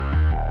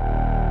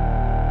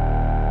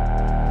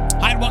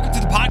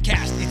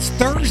It's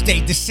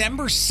Thursday,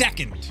 December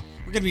 2nd.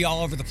 We're going to be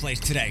all over the place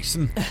today.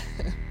 Some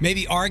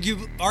maybe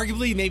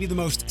arguably maybe the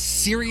most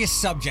serious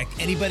subject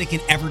anybody can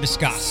ever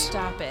discuss.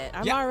 Stop it.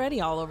 I'm already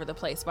all over the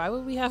place. Why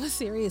would we have a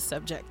serious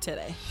subject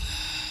today?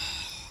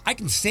 I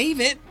can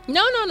save it.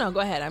 No. Go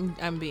ahead.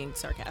 I'm being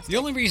sarcastic. The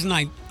only reason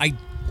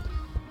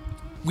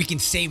we can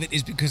save it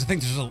is because I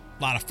think there's a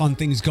lot of fun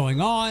things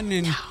going on.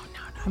 And No.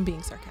 I'm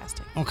being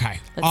sarcastic.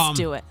 Okay. Let's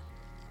do it.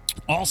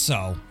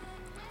 Also,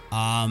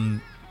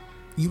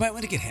 you might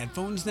want to get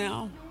headphones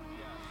now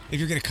if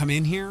you're going to come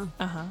in here.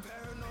 Uh-huh.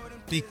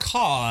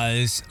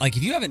 Because, like,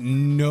 if you haven't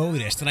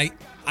noticed, and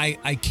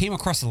I came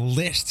across a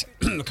list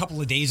a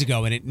couple of days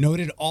ago, and it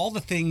noted all the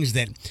things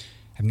that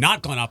have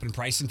not gone up in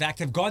price. In fact,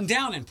 have gone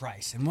down in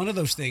price. And one of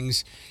those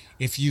things,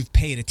 if you've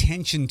paid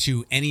attention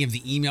to any of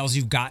the emails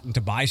you've gotten to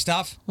buy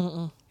stuff,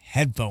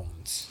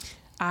 headphones.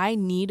 I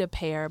need a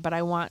pair, but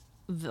I want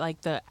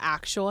like the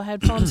actual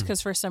headphones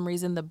because for some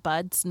reason the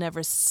buds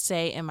never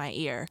stay in my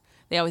ear.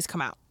 They always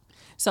come out.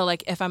 So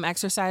like if I'm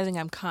exercising,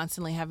 I'm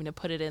constantly having to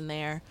put it in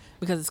there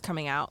because it's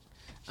coming out.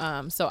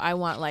 So I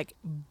want like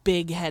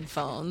big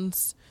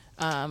headphones,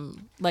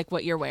 like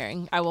what you're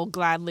wearing. I will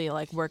gladly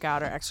like work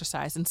out or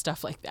exercise and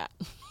stuff like that.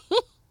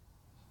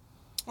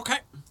 Okay.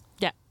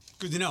 Yeah.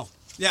 Good to know.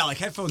 Yeah, like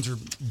headphones are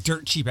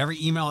dirt cheap. Every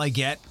email I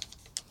get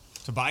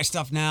to buy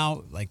stuff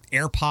now, like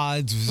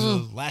AirPods, was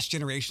the last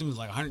generation was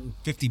like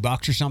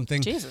 $150 or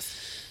something. Jesus.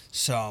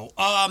 So,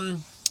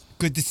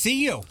 good to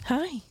see you.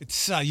 Hi.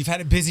 It's you've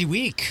had a busy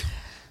week.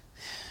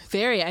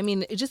 Very. I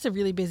mean, it's just a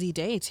really busy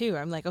day, too.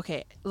 I'm like,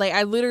 okay, like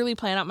I literally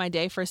plan out my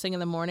day first thing in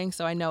the morning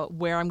so I know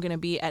where I'm going to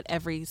be at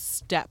every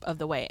step of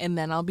the way. And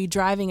then I'll be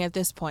driving at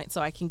this point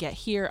so I can get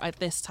here at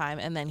this time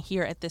and then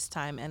here at this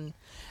time. And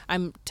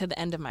I'm to the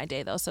end of my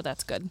day, though, so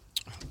that's good.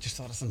 Just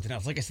thought of something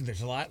else. Like I said,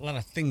 there's a lot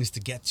of things to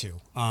get to.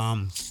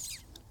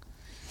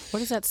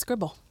 What is that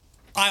scribble?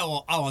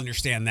 I'll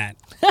understand that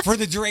for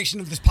the duration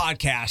of this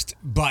podcast,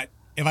 but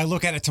if I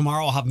look at it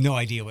tomorrow, I'll have no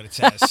idea what it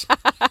says.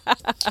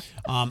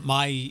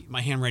 My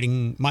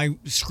handwriting, my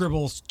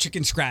scribble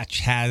chicken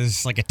scratch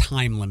has like a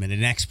time limit,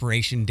 an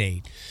expiration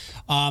date.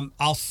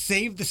 I'll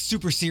save the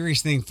super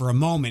serious thing for a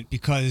moment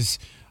because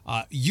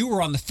you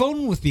were on the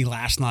phone with me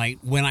last night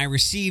when I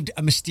received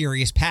a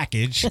mysterious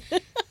package.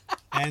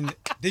 And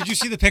did you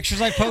see the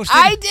pictures I posted?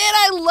 I did.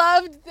 I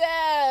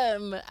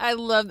loved them. I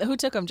loved. Who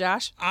took them,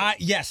 Josh?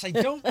 Yes, I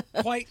don't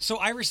quite. So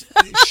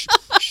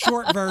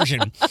short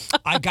version.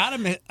 I got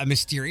a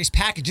mysterious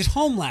package at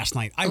home last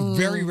night. I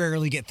very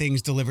rarely get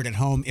things delivered at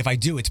home. If I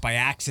do, it's by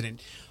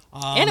accident.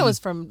 And it was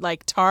from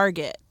like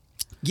Target.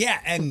 Yeah,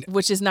 and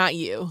which is not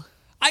you.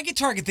 I get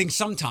Target things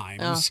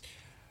sometimes.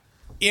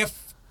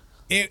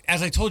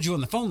 As I told you on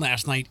the phone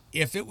last night,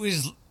 if it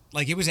was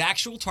like it was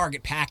actual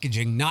Target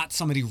packaging, not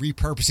somebody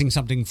repurposing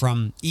something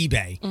from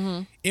eBay.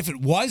 Mm-hmm. If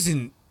it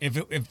wasn't, if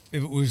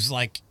it was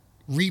like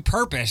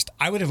repurposed,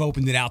 I would have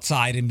opened it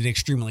outside and been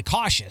extremely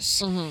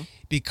cautious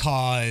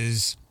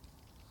because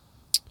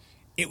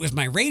it was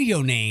my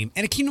radio name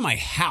and it came to my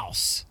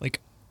house.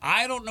 Like,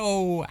 I don't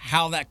know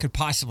how that could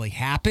possibly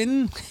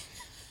happen.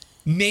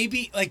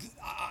 Maybe, like,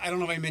 I don't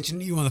know if I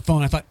mentioned to you on the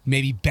phone. I thought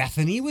maybe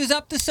Bethany was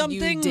up to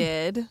something. You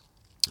did.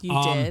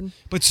 You did.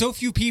 But so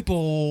few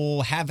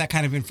people have that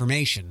kind of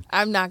information.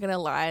 I'm not going to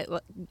lie.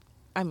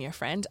 I'm your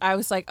friend. I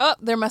was like, oh,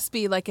 there must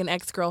be like an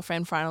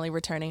ex-girlfriend finally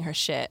returning her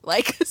shit.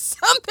 Like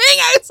something.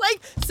 I was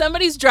like,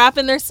 somebody's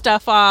dropping their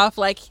stuff off.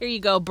 Like, here you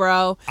go,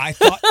 bro. I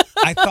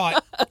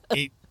thought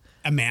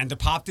Amanda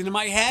popped into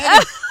my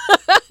head.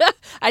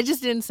 I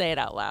just didn't say it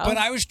out loud. But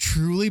I was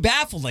truly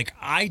baffled. Like,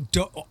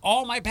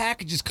 all my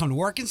packages come to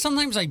work, and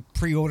sometimes I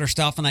pre-order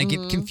stuff and I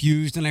get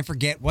confused and I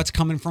forget what's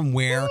coming from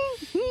where.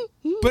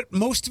 But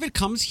most of it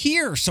comes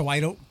here, so I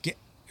don't get.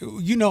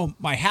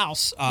 My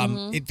house,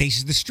 it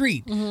faces the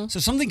street. So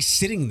something's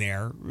sitting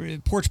there.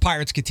 Porch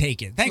Pirates could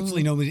take it.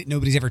 Thankfully,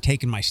 nobody's ever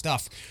taken my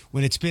stuff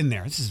when it's been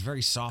there. This is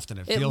very soft and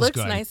it feels good. It looks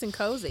nice and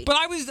cozy. But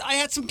I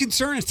had some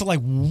concern as to,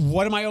 like,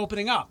 what am I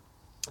opening up?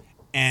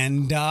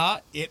 And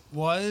it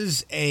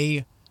was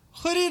a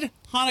hooded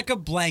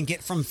Hanukkah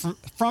blanket from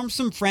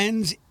some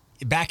friends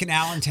back in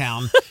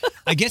Allentown.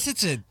 I guess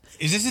is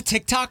this a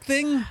TikTok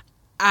thing?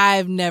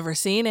 I've never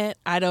seen it.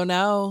 I don't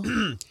know.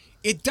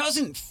 It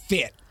doesn't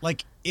fit.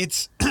 Like,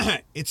 it's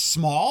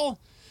small.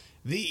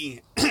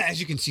 As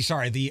you can see,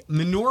 the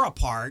menorah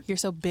part. You're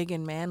so big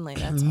and manly.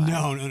 That's why.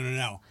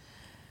 No.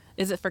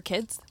 Is it for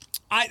kids?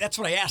 That's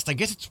what I asked. I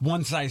guess it's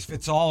one size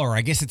fits all, or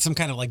I guess it's some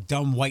kind of like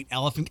dumb white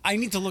elephant. I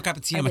need to look up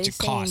and see how much it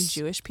costs.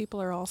 Jewish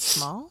people are all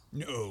small?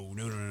 No.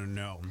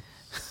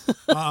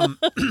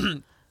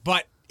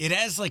 But it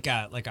has like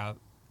a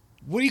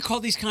what do you call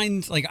these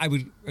kinds? Like, I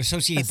would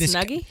associate this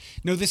snuggie?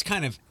 This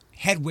kind of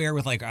headwear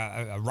with like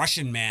a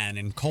Russian man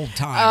in cold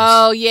times.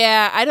 Oh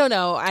yeah, I don't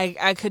know.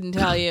 I couldn't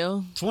tell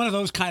you. It's one of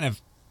those kind of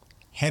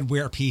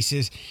headwear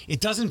pieces. It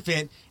doesn't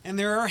fit, and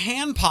there are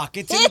hand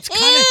pockets, and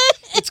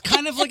it's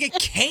kind of like a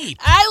cape.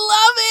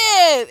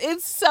 I love it.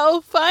 It's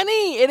so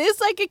funny. It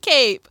is like a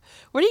cape.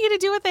 What are you gonna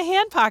do with the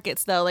hand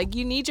pockets though? Like,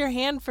 you need your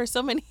hand for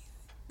so many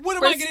What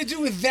am I going to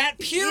do with that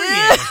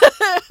period?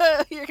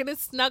 You're going to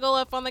snuggle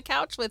up on the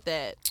couch with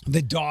it.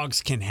 The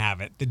dogs can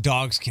have it.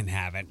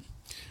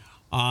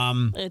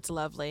 It's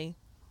lovely.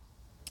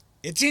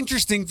 It's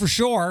interesting for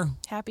sure.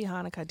 Happy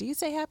Hanukkah. Do you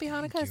say Happy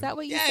Hanukkah? Is that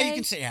what you say? Yeah, you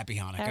can say Happy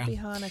Hanukkah. Happy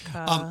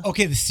Hanukkah.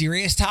 Okay, the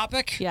serious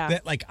topic. Yeah.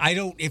 That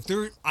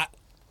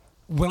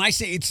when I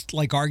say it's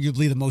like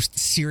arguably the most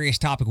serious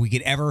topic we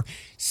could ever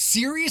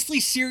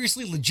seriously,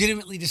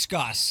 legitimately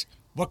discuss,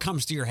 what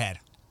comes to your head?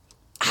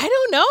 I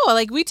don't know.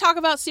 Like, we talk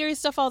about serious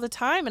stuff all the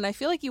time, and I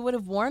feel like you would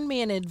have warned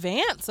me in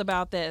advance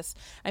about this.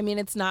 I mean,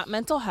 it's not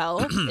mental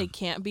health. It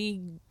can't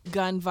be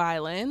gun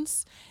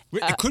violence.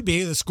 It could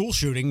be the school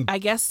shooting. I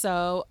guess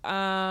so.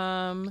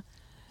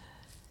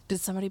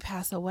 Did somebody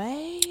pass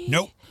away?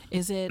 Nope.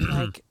 Is it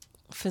like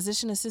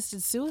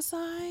physician-assisted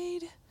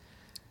suicide?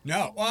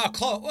 No.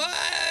 Close.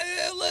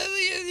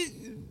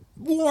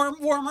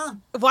 Warmer.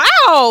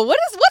 Wow.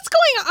 What's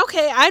going on?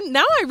 Okay, I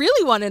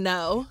really want to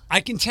know. I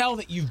can tell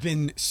that you've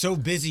been so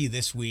busy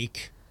this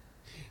week.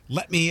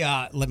 Let me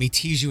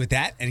tease you with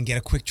that and get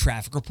a quick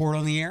traffic report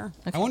on the air.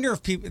 Okay. I wonder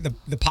if people,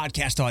 the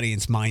podcast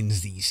audience minds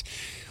these.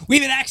 We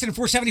have an accident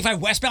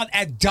 475 westbound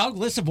at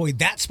Douglas. Avoid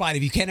that spot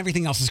if you can.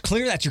 Everything else is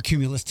clear. That's your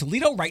Cumulus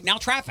Toledo. Right now,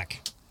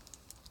 traffic.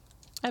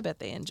 I bet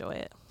they enjoy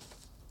it.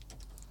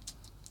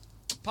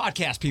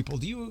 Podcast people,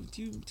 do you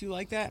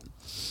like that?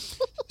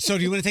 So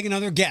do you want to take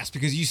another guess?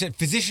 Because you said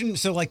physician,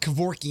 so like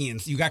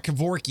Kevorkians. You got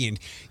Kevorkian.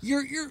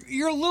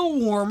 You're a little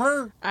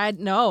warmer. I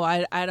don't.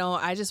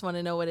 I just want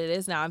to know what it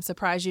is now. I'm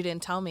surprised you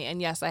didn't tell me.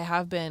 And yes, I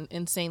have been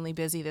insanely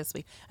busy this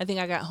week. I think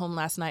I got home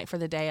last night for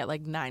the day at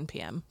like 9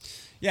 p.m.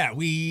 Yeah,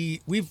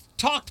 we've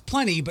talked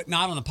plenty, but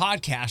not on the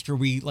podcast where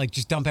we like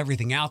just dump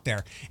everything out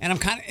there. And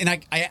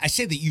I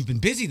say that you've been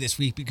busy this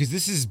week because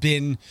this has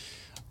been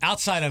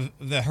outside of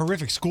the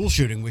horrific school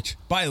shooting, which,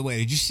 by the way,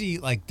 did you see,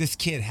 like, this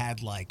kid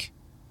had, like,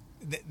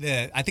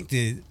 I think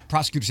the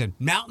prosecutor said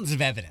mountains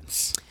of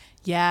evidence.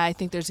 Yeah, I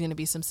think there's going to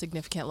be some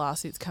significant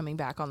lawsuits coming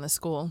back on the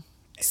school.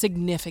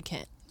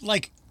 Significant.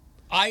 Like,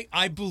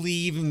 I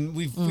believe, and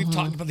we've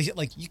talked about these,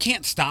 like, you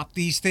can't stop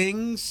these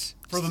things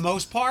for the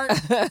most part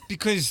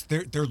because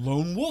they're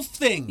lone wolf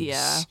things.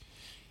 Yeah.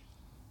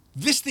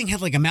 This thing had,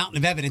 like, a mountain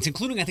of evidence,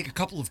 including, I think, a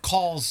couple of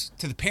calls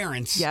to the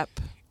parents. Yep.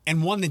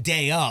 And one the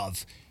day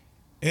of.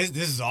 This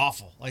is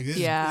awful. Like, this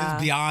is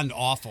beyond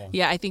awful.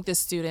 Yeah, I think the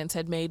students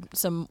had made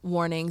some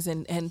warnings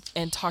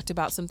and talked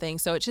about some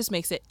things. So it just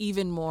makes it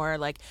even more,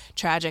 like,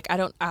 tragic.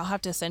 I'll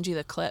have to send you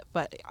the clip,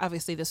 but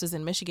obviously this is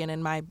in Michigan.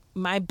 And my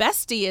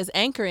bestie is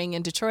anchoring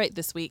in Detroit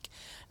this week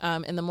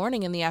in the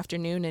morning and the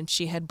afternoon. And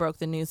she had broke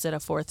the news that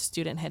a fourth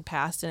student had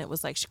passed. And it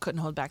was like she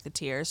couldn't hold back the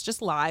tears.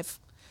 Just live.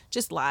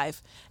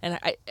 And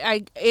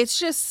it's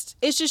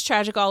just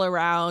tragic all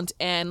around.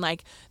 And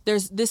like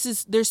there's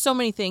so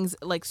many things,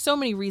 like so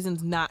many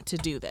reasons not to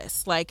do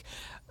this. Like,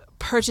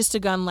 purchased a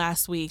gun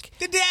last week.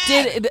 The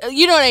dad.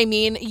 You know what I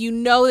mean? You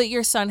know that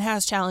your son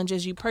has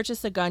challenges. You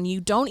purchase a gun.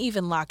 You don't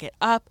even lock it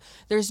up.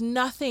 There's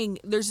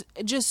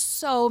just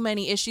so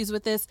many issues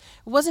with this.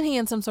 Wasn't he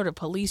in some sort of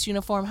police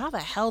uniform? How the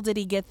hell did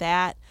he get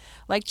that?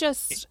 Like,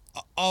 just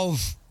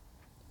of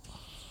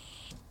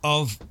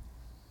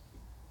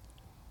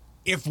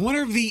if one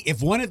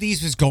of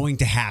these was going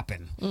to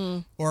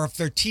happen, or if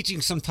they're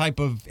teaching some type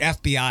of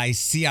FBI,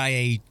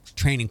 CIA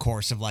training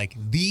course of like,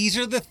 these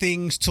are the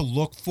things to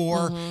look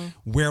for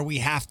where we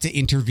have to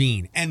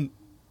intervene. And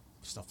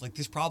stuff like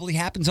this probably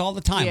happens all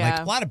the time. Yeah. Like,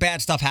 a lot of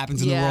bad stuff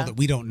happens in the world that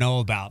we don't know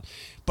about.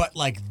 But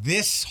like,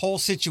 this whole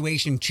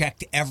situation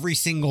checked every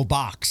single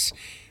box.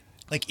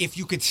 Like, if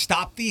you could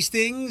stop these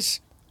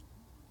things,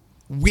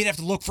 we'd have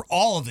to look for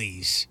all of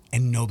these,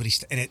 and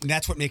nobody's. And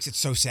that's what makes it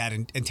so sad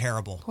and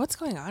terrible. What's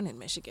going on in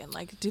Michigan?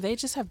 Like, do they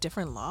just have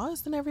different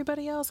laws than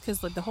everybody else?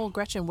 Because like the whole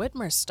Gretchen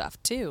Whitmer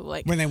stuff too,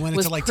 like when they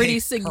wanted to like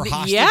take her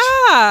hostage.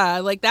 Yeah,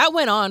 like that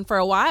went on for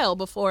a while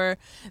before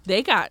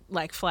they got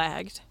like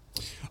flagged.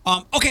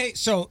 Okay,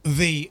 so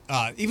the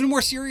even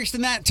more serious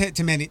than that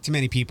to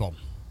many people.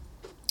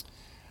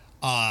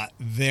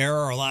 There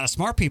are a lot of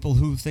smart people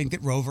who think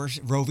that Roe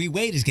v.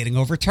 Wade is getting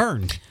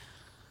overturned.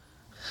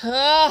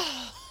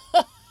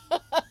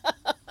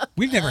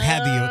 We've never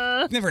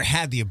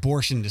had the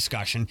abortion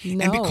discussion,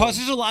 no. And because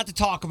there's a lot to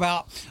talk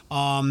about,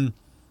 I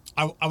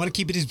want to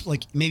keep it as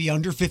like maybe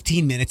under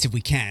 15 minutes if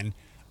we can.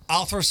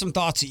 I'll throw some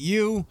thoughts at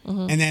you,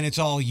 and then it's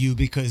all you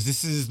because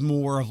this is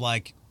more of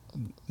like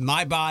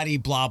my body,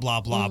 blah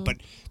blah blah. But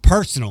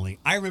personally,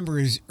 I remember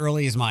as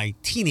early as my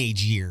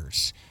teenage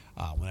years.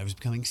 When I was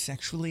becoming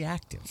sexually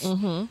active,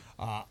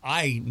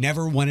 I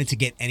never wanted to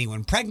get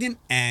anyone pregnant,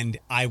 and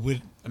I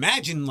would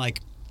imagine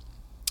like,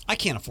 I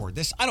can't afford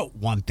this. I don't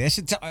want this.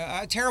 It's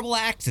a terrible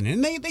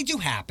accident. And they do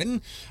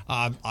happen.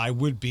 I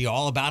would be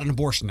all about an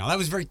abortion. Now, that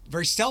was very,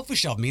 very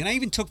selfish of me. And I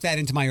even took that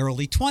into my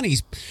early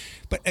 20s.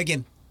 But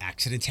again,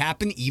 accidents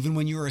happen even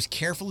when you're as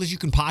careful as you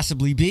can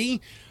possibly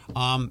be.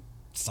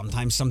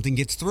 Sometimes something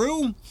gets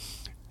through.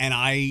 And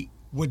I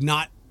would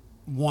not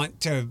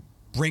want to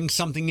bring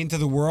something into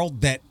the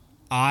world that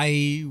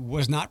I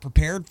was not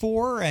prepared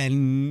for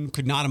and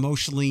could not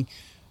emotionally.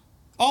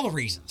 All the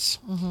reasons.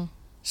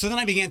 So then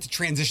I began to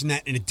transition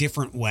that in a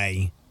different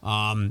way.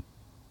 And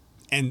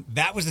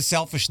that was the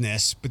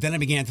selfishness. But then I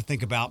began to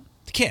think about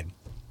the kid.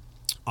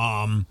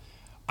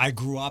 I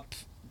grew up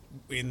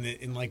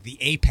in like the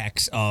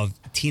apex of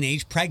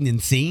teenage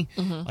pregnancy,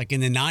 like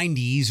in the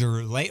 90s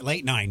or late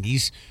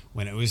 90s,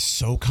 when it was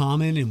so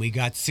common and we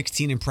got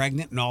 16 and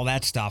pregnant and all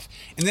that stuff.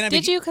 And then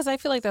Did you? Because I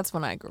feel like that's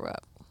when I grew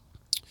up.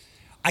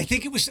 I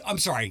think it was, I'm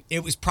sorry,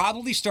 it was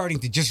probably starting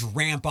to just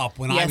ramp up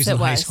when I Yes, was it in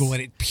high was. school,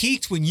 and it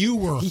peaked when you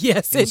were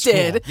Yes, in it school.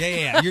 did.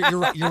 Yeah.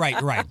 You're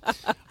right.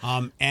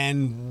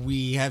 And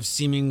we have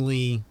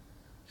seemingly,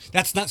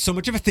 that's not so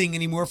much of a thing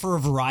anymore for a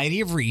variety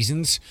of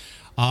reasons.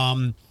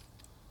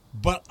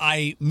 But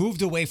I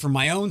moved away from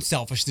my own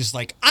selfishness,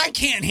 like, I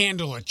can't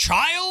handle a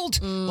child.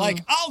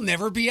 Like, I'll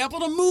never be able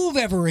to move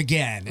ever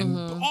again.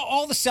 And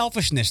all the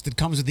selfishness that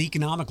comes with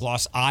economic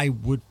loss, I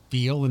would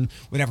feel, and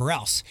whatever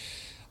else.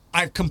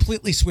 I've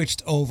completely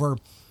switched over.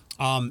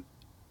 And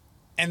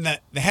the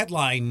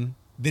headline,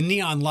 the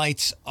neon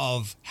lights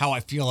of how I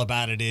feel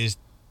about it is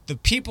the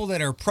people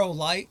that are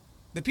pro-life,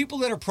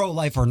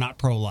 are not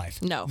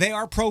pro-life. No. They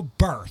are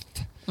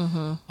pro-birth.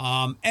 And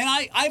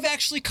I've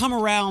actually come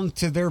around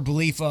to their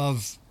belief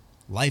of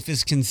life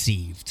is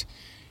conceived.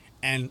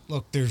 And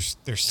look, there's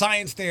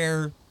science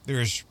there.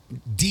 There's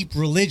deep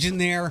religion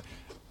there.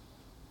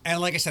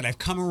 And like I said, I've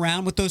come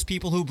around with those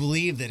people who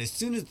believe that as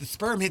soon as the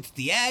sperm hits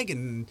the egg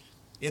and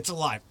it's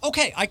alive.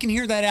 Okay, I can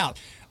hear that out.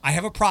 I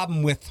have a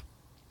problem with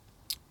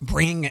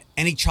bringing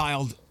any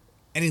child,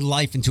 any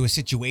life into a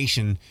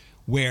situation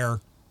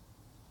where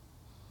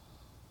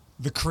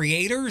the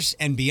creators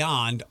and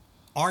beyond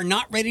are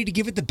not ready to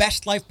give it the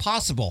best life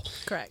possible.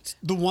 Correct.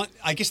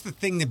 I guess the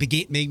thing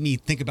that made me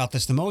think about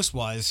this the most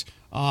was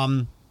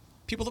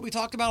people that we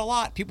talked about a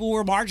lot, people who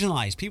were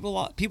marginalized,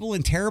 people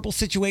in terrible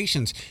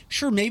situations.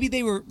 Sure, maybe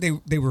they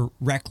were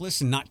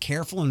reckless and not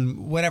careful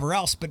and whatever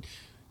else, but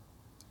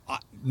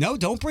no,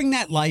 don't bring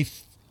that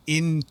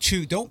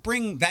don't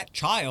bring that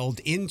child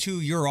into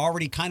your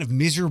already kind of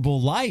miserable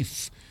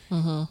life.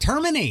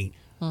 Terminate.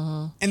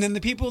 And then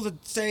the people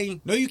that say,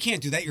 no, you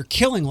can't do that, you're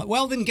killing.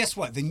 Well, then guess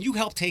what? Then you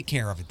help take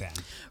care of it then.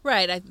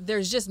 Right.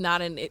 There's just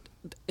not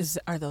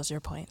are those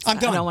your points? I'm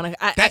done. I don't want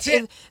to. That's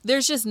it.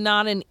 There's just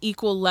not an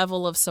equal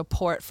level of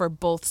support for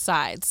both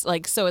sides.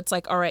 Like, so it's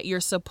like, all right,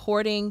 you're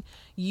supporting,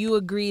 you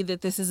agree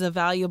that this is a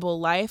valuable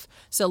life.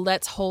 So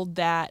let's hold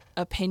that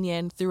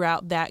opinion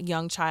throughout that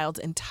young child's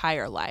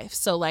entire life.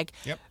 So like,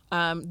 Yep.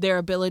 Their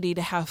ability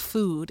to have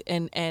food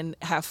and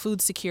have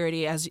food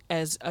security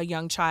as a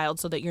young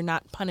child, so that you're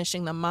not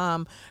punishing the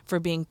mom for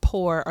being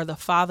poor or the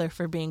father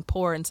for being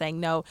poor and saying,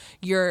 no,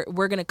 we're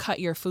going to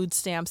cut your food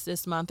stamps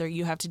this month, or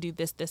you have to do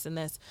this, this, and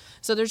this.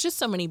 So there's just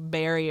so many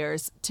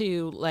barriers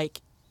to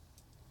like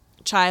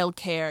child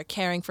care,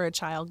 caring for a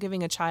child,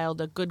 giving a child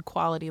a good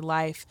quality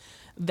life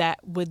that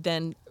would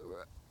then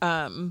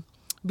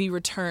be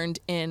returned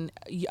in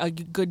a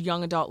good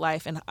young adult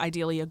life, and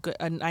ideally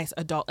a nice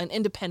adult, an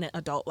independent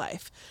adult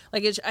life.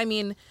 Like,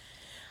 I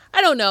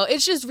don't know.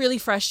 It's just really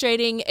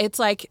frustrating. It's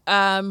like,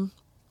 and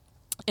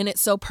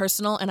it's so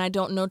personal, and I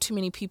don't know too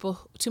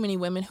many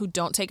women who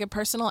don't take it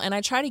personal. And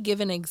I try to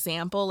give an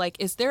example, like,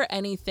 is there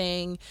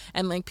anything,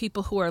 and like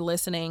people who are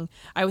listening,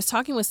 I was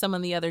talking with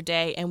someone the other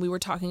day, and we were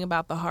talking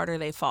about The Harder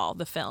They Fall,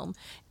 the film,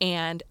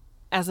 and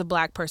as a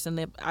Black person,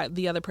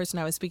 the other person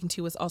I was speaking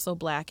to was also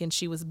Black, and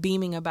she was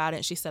beaming about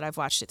it. She said, I've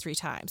watched it 3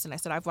 times. And I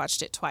said, I've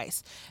watched it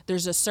twice.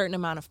 There's a certain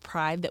amount of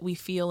pride that we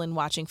feel in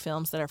watching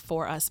films that are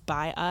for us,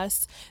 by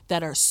us,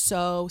 that are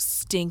so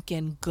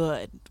stinking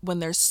good. When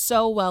they're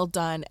so well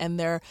done and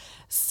they're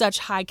such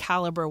high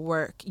caliber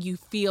work, you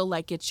feel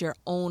like it's your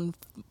own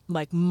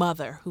like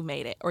mother who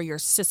made it, or your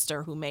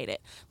sister who made it.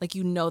 Like,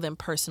 you know them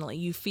personally.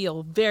 You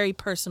feel very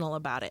personal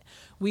about it.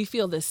 We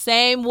feel the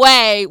same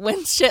way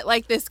when shit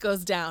like this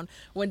goes down.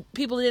 When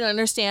people didn't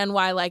understand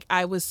why, like,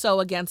 I was so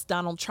against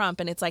Donald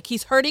Trump, and it's like,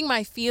 he's hurting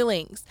my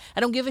feelings.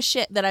 I don't give a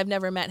shit that I've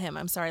never met him.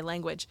 I'm sorry,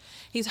 language.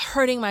 He's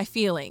hurting my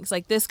feelings.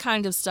 Like, this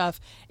kind of stuff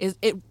it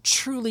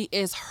truly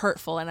is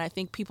hurtful. And I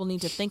think people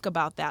need to think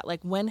about that.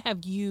 Like, when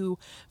have you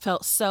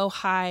felt so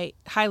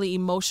highly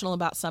emotional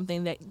about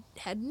something that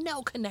had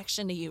no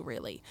connection to you,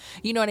 really?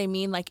 You know what I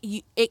mean? Like,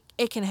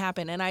 it can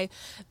happen. And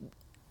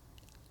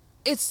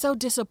it's so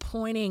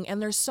disappointing,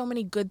 and there's so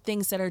many good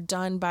things that are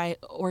done by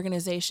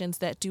organizations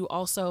that do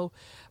also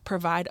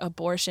provide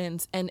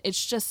abortions, and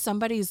it's just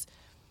somebody's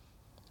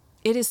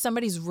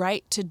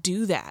right to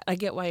do that. I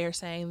get why you're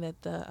saying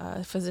that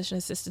the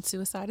physician-assisted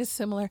suicide is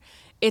similar.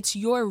 It's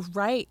your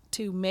right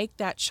to make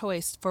that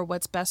choice for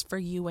what's best for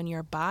you and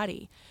your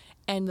body.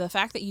 And the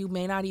fact that you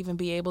may not even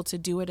be able to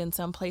do it in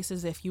some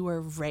places if you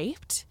were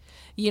raped,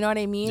 you know what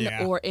I mean?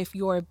 Yeah. Or if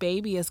your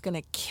baby is going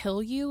to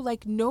kill you.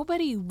 Like,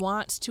 nobody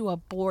wants to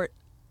abort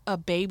a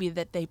baby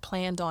that they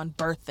planned on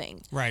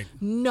birthing. Right.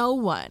 No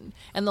one.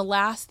 And the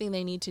last thing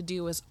they need to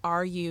do is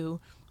argue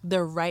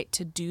their right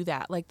to do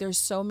that. Like, there's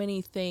so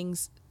many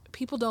things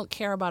people don't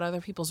care about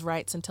other people's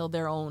rights until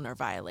their own are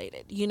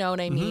violated. You know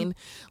what I mean?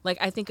 Like,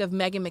 I think of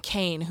Meghan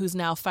McCain, who's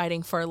now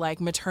fighting for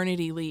like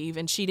maternity leave,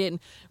 and she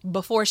didn't,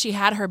 before she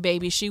had her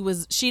baby, she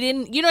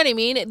didn't, you know what I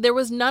mean? There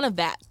was none of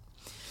that.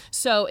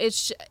 So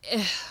it's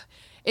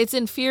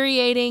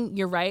infuriating.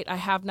 You're right. I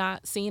have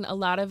not seen a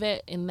lot of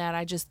it, in that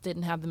I just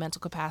didn't have the mental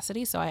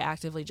capacity. So I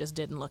actively just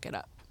didn't look it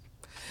up.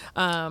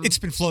 It's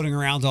been floating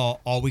around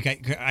all week.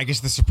 I guess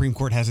the Supreme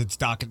Court has its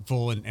docket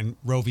full, and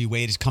Roe v.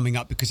 Wade is coming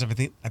up because of,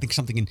 I think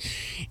something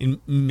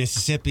in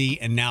Mississippi,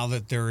 and now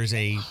that there is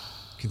a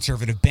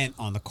conservative bent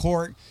on the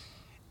court.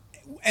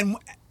 And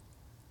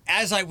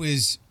as I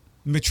was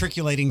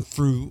matriculating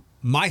through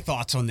my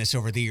thoughts on this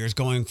over the years,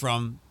 going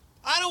from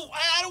I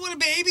don't want a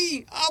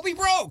baby, I'll be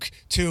broke,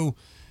 to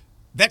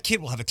that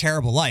kid will have a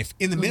terrible life.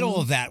 In the middle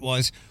of that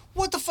was,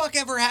 what the fuck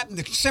ever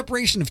happened to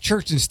separation of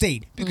church and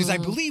state? Because I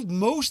believe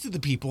most of the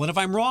people, and if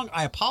I'm wrong,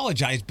 I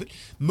apologize, but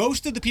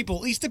most of the people,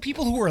 at least the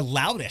people who are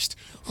loudest,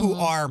 who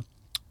are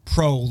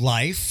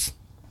pro-life,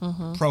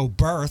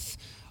 pro-birth,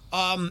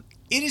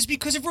 it is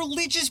because of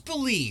religious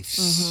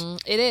beliefs.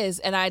 It is.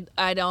 And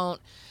I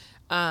don't,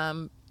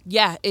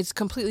 yeah, it's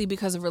completely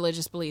because of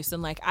religious beliefs.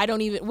 And like,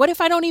 what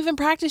if I don't even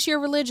practice your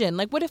religion?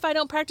 Like, what if I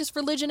don't practice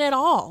religion at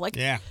all? Like,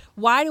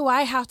 why do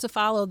I have to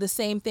follow the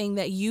same thing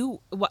that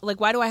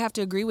why do I have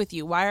to agree with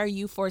you? Why are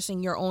you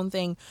forcing your own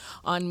thing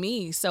on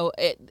me? So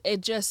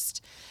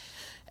it's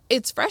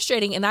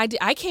frustrating. And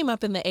I came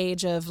up in the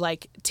age of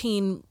like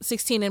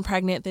 16 and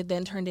pregnant, that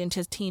then turned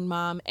into teen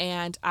mom.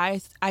 And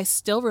I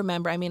still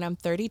remember, I mean, I'm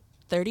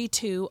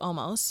 32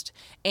 almost.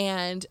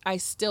 And I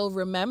still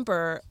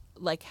remember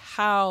like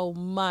how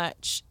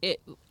much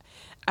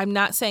I'm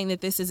not saying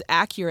that this is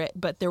accurate,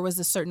 but there was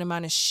a certain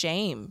amount of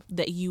shame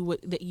that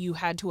you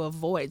had to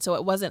avoid. So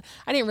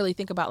I didn't really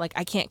think about like,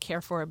 I can't care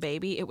for a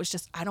baby. It was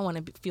just, I don't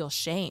want to feel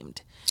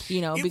shamed,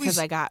 because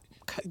I got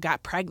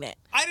pregnant.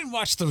 I didn't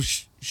watch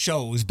those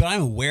shows, but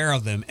I'm aware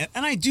of them.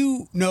 And I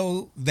do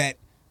know that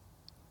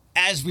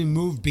as we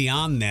move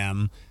beyond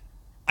them,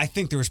 I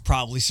think there was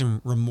probably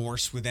some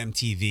remorse with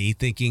MTV,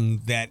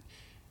 thinking that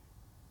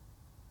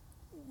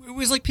it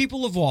was like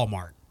people of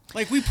Walmart.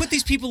 Like, we put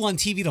these people on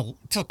TV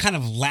to kind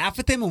of laugh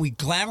at them, and we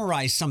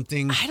glamorize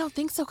something. I don't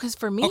think so, because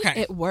for me,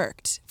 it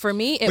worked. For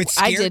me, It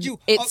scared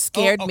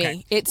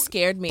me. It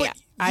scared me.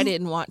 I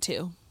didn't want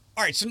to.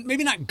 All right, so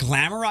maybe not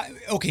glamorize.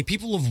 Okay,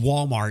 people of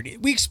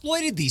Walmart. We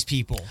exploited these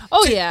people.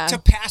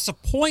 To pass a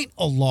point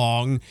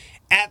along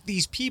at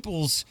these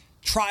people's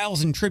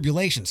trials and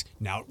tribulations.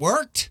 Now, it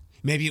worked.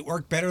 Maybe it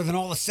worked better than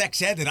all the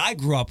sex ed that I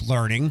grew up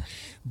learning,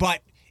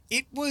 but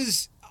it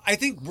was. I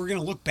think we're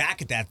going to look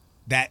back at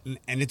that,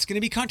 and it's going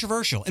to be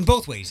controversial in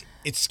both ways.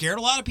 It scared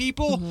a lot of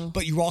people,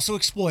 but you also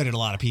exploited a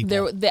lot of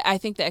people. I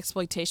think the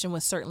exploitation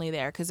was certainly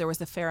there, because there was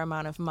a fair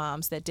amount of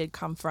moms that did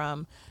come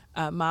from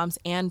moms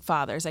and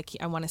fathers. I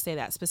want to say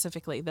that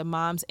specifically. The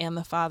moms and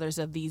the fathers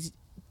of these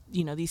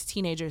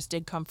teenagers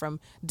did come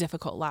from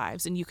difficult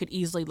lives, and you could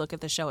easily look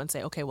at the show and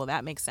say, okay, well,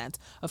 that makes sense.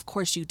 Of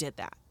course you did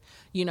that.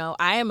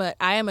 I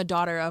am a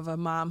daughter of a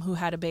mom who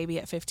had a baby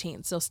at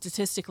 15. So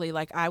statistically,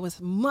 like, I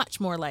was much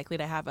more likely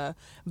to have a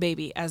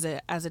baby as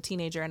a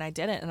teenager, and I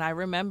didn't. And I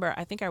remember,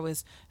 I think I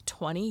was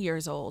 20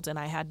 years old, and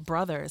I had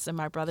brothers, and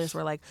my brothers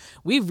were like,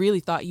 we really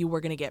thought you were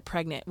going to get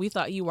pregnant. We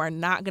thought you were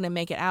not going to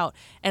make it out.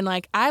 And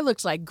like, I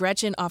looked like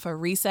Gretchen off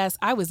of Recess.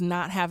 I was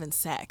not having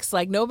sex.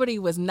 Like, nobody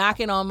was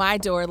knocking on my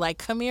door like,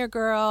 come here,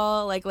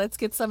 girl. Like, let's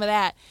get some of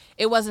that.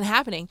 It wasn't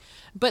happening.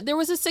 But there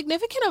was a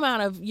significant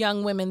amount of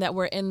young women that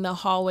were in the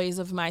hallways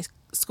of my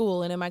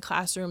school and in my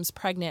classrooms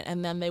pregnant,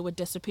 and then they would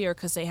disappear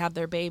because they had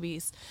their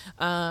babies.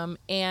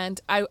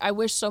 And I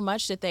wish so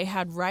much that they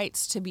had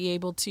rights to be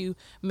able to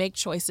make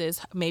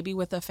choices, maybe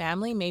with a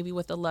family, maybe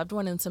with a loved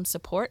one and some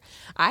support.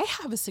 I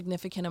have a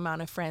significant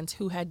amount of friends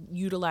who had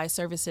utilized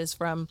services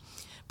from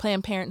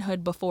Planned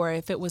Parenthood before.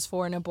 If it was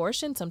for an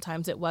abortion,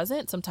 sometimes it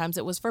wasn't. Sometimes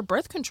it was for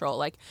birth control.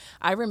 Like,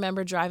 I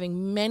remember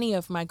driving many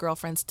of my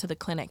girlfriends to the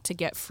clinic to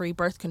get free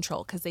birth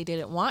control because they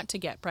didn't want to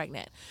get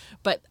pregnant.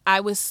 But I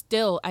was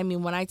still,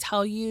 when I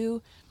tell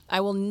you, I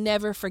will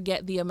never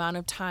forget the amount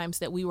of times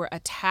that we were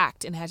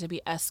attacked and had to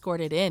be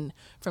escorted in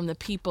from the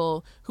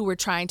people who were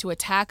trying to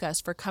attack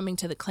us for coming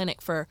to the clinic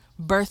for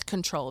birth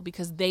control,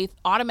 because they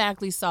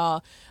automatically saw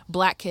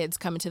Black kids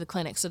coming to the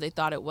clinic, so they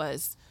thought it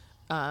was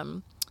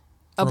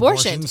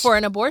for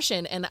an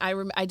abortion. And I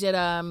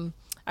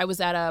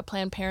was at a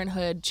Planned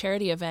Parenthood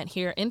charity event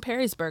here in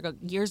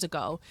Perrysburg years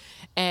ago,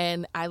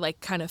 and I like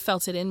kind of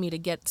felt it in me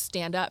to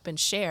stand up and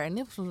share. And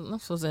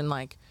this was in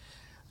like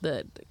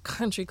the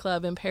country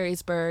club in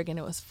Perrysburg, and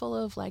it was full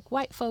of like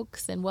white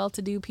folks and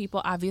well-to-do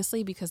people,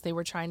 obviously, because they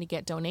were trying to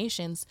get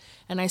donations.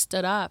 And I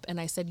stood up and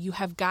I said, you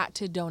have got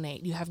to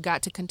donate. You have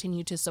got to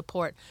continue to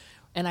support.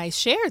 And I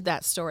shared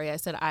that story. I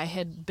said I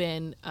had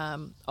been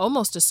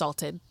almost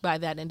assaulted by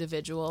that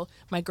individual.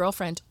 My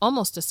girlfriend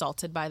almost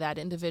assaulted by that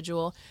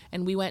individual.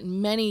 And we went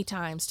many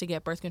times to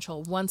get birth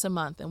control, once a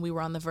month, and we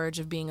were on the verge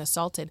of being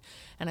assaulted.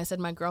 And I said,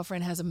 my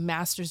girlfriend has a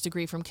master's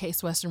degree from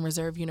Case Western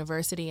Reserve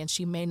University, and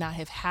she may not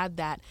have had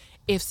that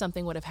if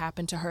something would have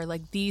happened to her.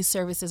 Like, these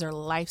services are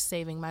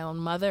life-saving. My own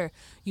mother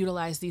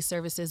utilized these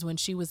services when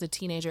she was a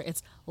teenager.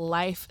 It's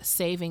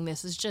life-saving.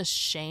 This is just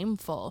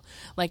shameful.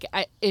 Like,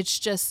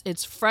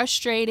 it's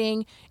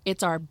frustrating.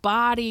 It's our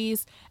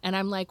bodies. And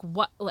I'm like,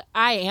 what?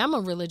 I am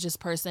a religious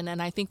person,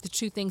 and I think the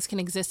two things can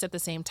exist at the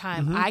same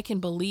time. I can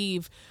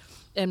believe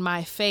in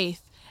my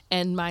faith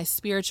and my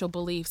spiritual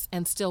beliefs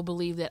and still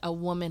believe that a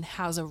woman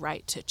has a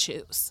right to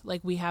choose.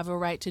 Like, we have a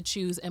right to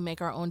choose and make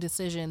our own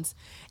decisions.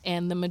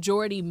 And the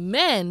majority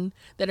men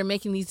that are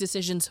making these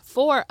decisions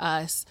for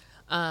us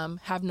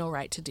have no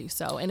right to do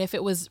so. And if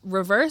it was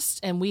reversed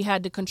and we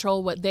had to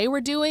control what they were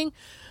doing,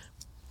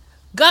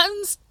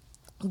 guns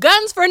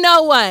for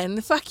no one.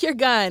 Fuck your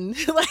gun.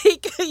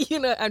 Like,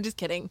 I'm just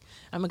kidding.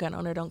 I'm a gun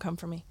owner. Don't come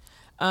for me.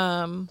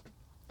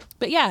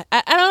 But yeah,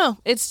 I don't know.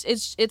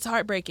 It's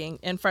heartbreaking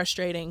and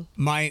frustrating.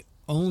 My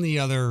only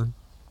other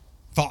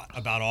thought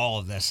about all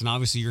of this, and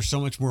obviously you're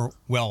so much more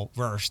well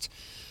versed.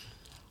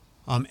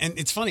 And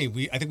it's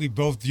funny. I think we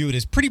both view it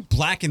as pretty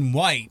black and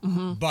white,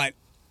 but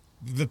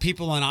the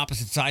people on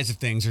opposite sides of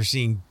things are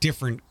seeing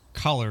different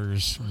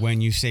colors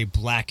when you say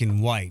black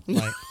and white.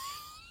 Like,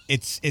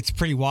 it's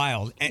pretty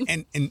wild.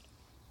 And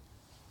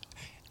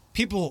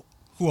people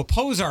who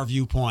oppose our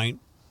viewpoint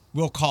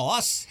will call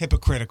us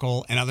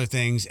hypocritical and other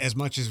things as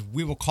much as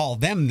we will call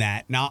them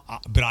that. Now,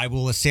 but I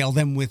will assail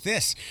them with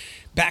this.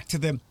 Back to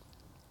the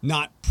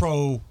not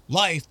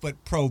pro-life,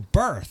 but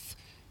pro-birth.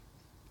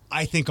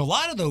 I think a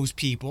lot of those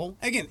people,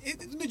 again,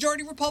 the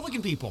majority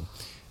Republican people,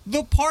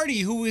 the party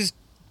who is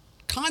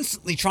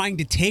constantly trying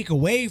to take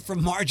away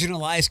from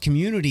marginalized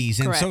communities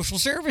and Correct. social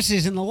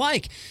services and the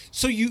like.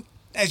 So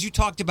as you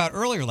talked about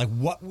earlier, like,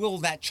 what will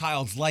that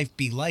child's life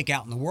be like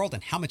out in the world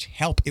and how much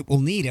help it will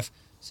need if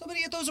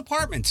somebody at those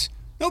apartments,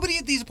 nobody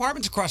at these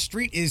apartments across the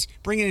street is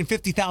bringing in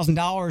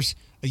 $50,000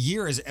 a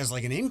year as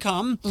like an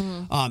income.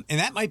 And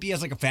that might be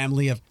as like a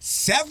family of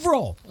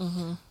several.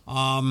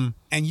 And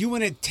you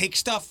want to take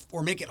stuff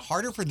or make it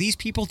harder for these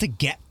people to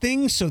get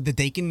things so that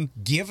they can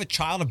give a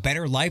child a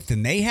better life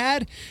than they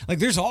had. Like,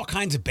 there's all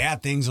kinds of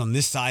bad things on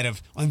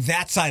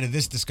that side of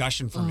this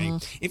discussion for me.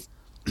 If,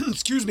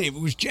 excuse me, if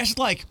it was just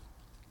like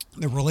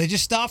the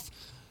religious stuff,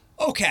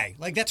 okay,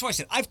 like, that's why I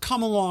said I've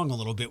come along a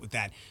little bit with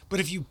that. But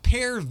if you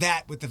pair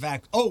that with the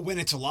fact, when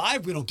it's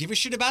alive, we don't give a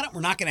shit about it, we're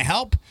not going to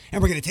help,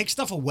 and we're going to take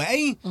stuff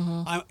away,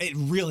 it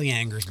really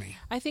angers me.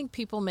 I think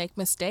people make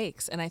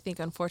mistakes. And I think,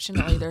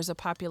 unfortunately, there's a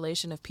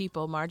population of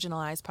people,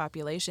 marginalized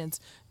populations,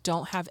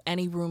 don't have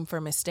any room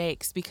for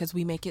mistakes because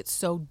we make it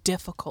so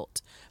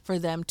difficult for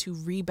them to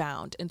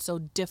rebound and so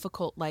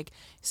difficult. Like,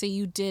 say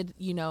you did,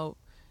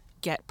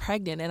 get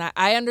pregnant, and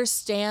I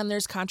understand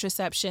there's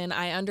contraception.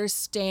 I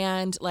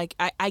understand, like,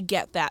 I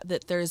get that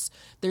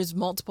there's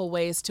multiple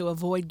ways to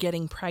avoid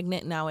getting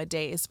pregnant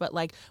nowadays, but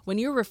like, when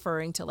you're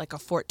referring to like a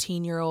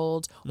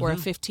 14-year-old or a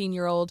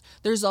 15-year-old,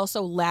 there's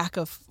also lack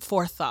of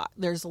forethought.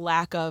 There's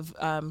lack of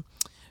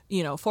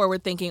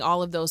forward thinking,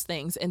 all of those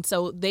things. And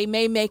so they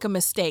may make a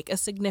mistake, a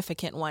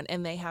significant one,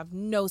 and they have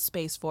no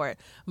space for it.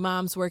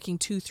 Mom's working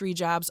 2-3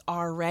 jobs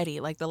already.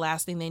 Like, the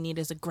last thing they need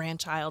is a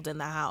grandchild in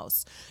the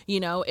house.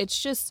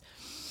 It's just,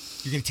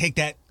 you're going to take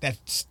that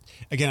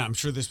again, I'm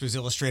sure this was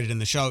illustrated in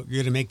the show.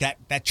 You're going to make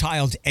that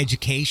child's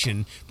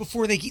education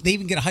before they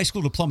even get a high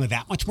school diploma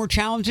that much more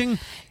challenging.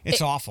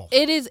 It's awful.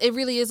 It is. It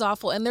really is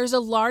awful. And there's a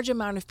large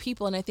amount of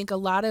people, and I think a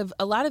lot of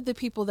the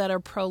people that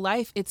are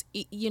pro-life, it's,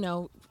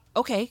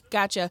 okay,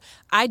 gotcha.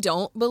 I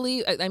don't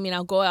believe,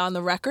 I'll go on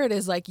the record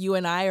as like you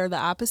and I are the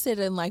opposite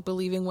in like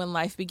believing when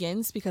life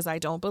begins, because I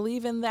don't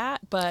believe in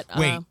that. But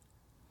wait,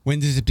 when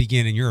does it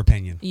begin in your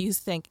opinion? You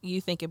think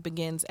it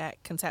begins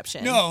at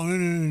conception?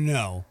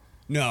 No.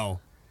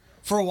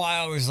 For a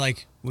while I was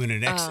like, when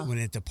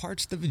it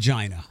departs the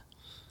vagina.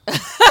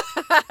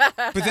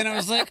 But then I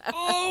was like,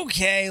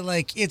 okay,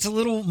 like, it's a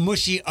little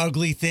mushy,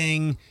 ugly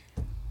thing.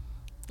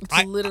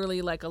 It's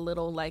literally like a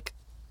little like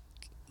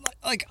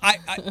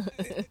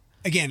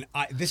again,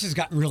 this has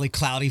gotten really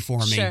cloudy for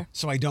me, Sure.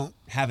 so I don't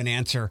have an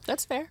answer.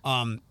 That's fair.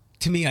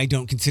 To me, I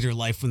don't consider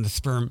life when the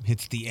sperm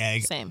hits the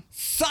egg. Same.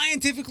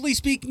 Scientifically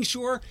speaking,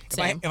 sure.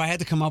 Same. If I had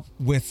to come up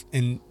with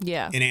an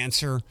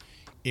answer,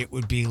 it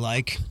would be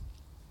like,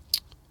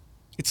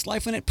 it's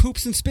life when it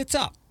poops and spits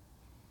up.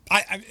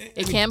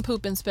 It can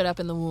poop and spit up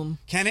in the womb.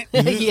 Can it?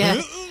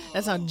 Yeah,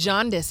 that's how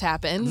jaundice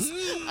happens.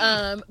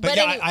 But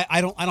yeah, anyway,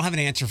 I don't have an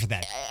answer for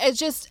that. It's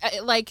just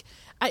like,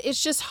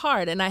 it's just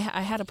hard. And I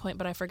had a point,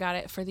 but I forgot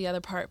it for the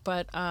other part.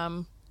 But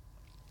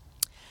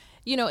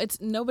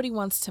it's nobody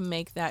wants to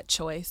make that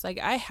choice. Like,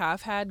 I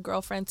have had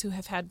girlfriends who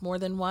have had more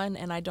than one,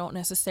 and I don't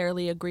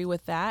necessarily agree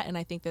with that. And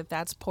I think that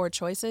that's poor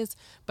choices,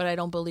 but I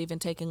don't believe in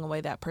taking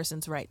away that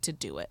person's right to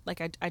do it.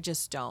 Like, I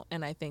just don't.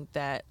 And I think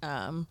that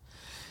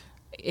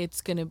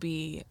it's going to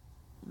be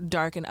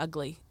dark and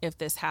ugly if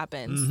this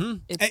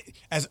happens.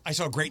 As I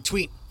saw a great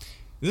tweet.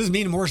 This doesn't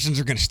mean abortions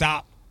are going to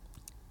stop.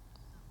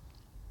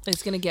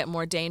 It's going to get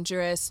more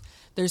dangerous.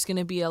 There's going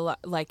to be a lot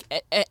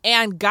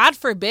and God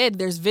forbid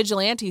there's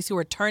vigilantes who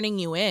are turning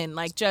you in.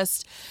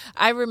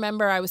 I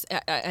remember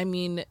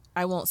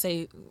I won't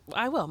say,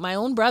 I will, my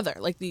own brother,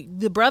 like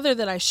the brother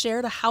that I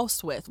shared a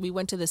house with. We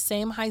went to the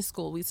same high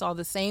school. We saw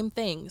the same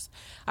things.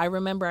 I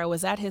remember I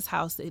was at his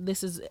house.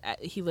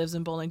 He lives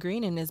in Bowling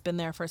Green and has been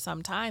there for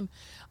some time.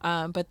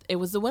 But it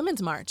was the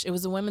Women's March. It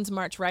was the Women's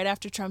March right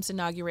after Trump's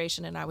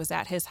inauguration. And I was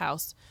at his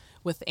house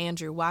with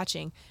Andrew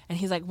watching, and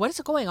he's like, what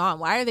is going on?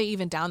 Why are they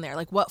even down there?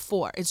 Like, what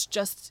for? It's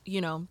just,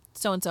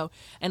 so-and-so.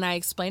 And I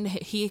explained to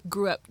him, he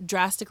grew up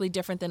drastically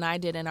different than I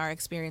did in our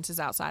experiences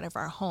outside of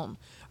our home.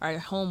 Our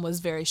home was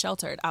very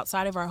sheltered.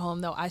 Outside of our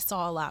home, though, I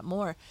saw a lot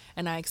more.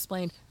 And I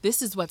explained,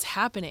 this is what's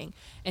happening.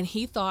 And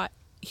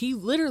he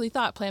literally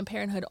thought Planned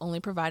Parenthood only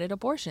provided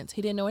abortions.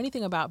 He didn't know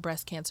anything about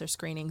breast cancer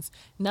screenings,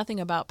 nothing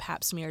about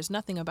pap smears,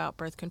 nothing about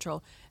birth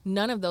control,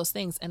 none of those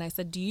things. And I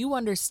said, do you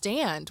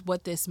understand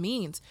what this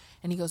means?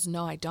 And he goes,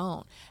 no, I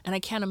don't. And I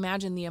can't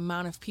imagine the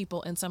amount of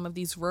people in some of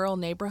these rural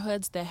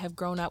neighborhoods that have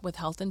grown up with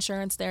health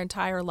insurance their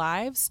entire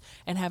lives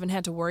and haven't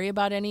had to worry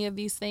about any of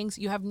these things.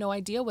 You have no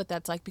idea what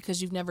that's like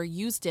because you've never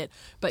used it,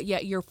 but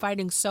yet you're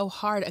fighting so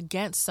hard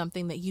against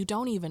something that you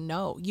don't even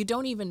know. You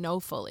don't even know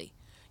fully.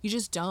 You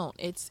just don't.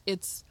 It's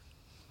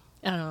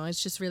I don't know.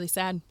 It's just really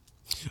sad.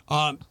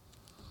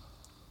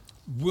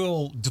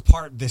 We'll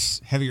depart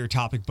this heavier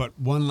topic, but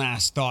one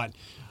last thought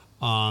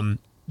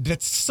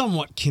that's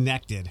somewhat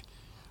connected.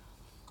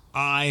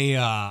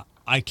 I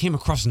came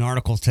across an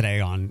article today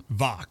on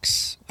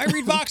Vox. I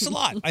read Vox a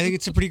lot. I think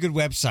it's a pretty good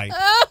website.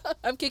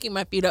 I'm kicking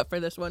my feet up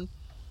for this one.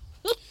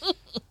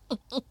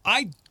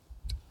 I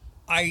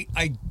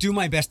do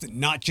my best to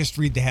not just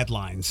read the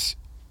headlines,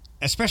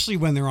 especially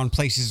when they're on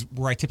places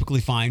where I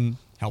typically find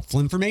helpful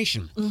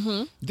information.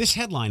 Mm-hmm. This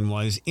headline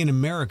was, in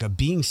America,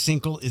 being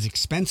single is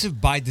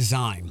expensive by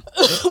design.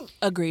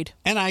 Agreed.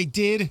 And I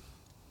did.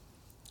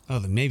 Oh,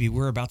 then maybe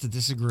we're about to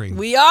disagree.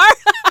 We are?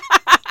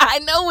 I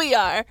know we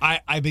are.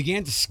 I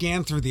began to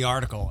scan through the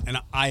article, and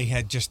I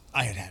had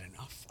had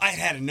enough. I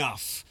had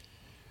enough.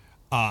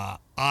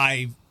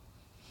 I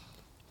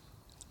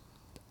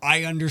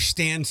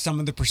understand some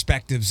of the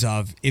perspectives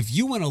of, if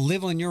you want to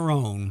live on your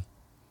own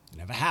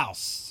and have a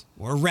house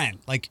or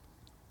rent, like,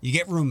 you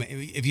get roommate.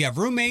 If you have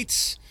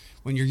roommates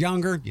when you're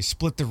younger, you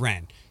split the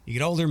rent. You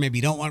get older, maybe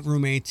you don't want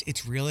roommates.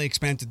 It's really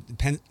expensive to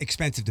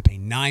pay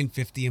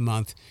 $9.50 a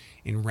month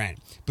in rent.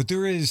 But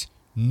there is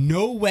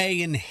no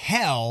way in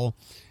hell,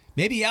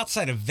 maybe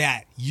outside of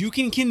that, you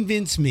can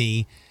convince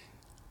me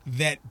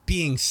that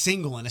being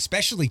single and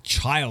especially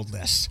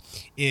childless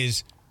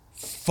is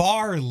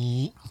far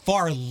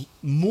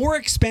more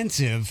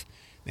expensive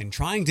than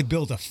trying to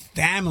build a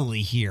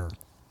family here.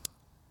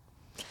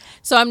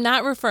 So I'm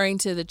not referring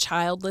to the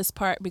childless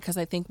part, because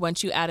I think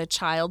once you add a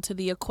child to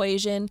the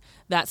equation,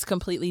 that's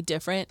completely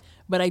different.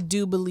 But I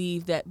do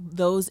believe that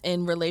those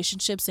in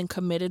relationships and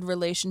committed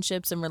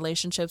relationships and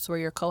relationships where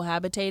you're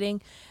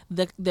cohabitating,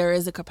 there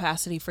is a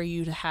capacity for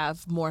you to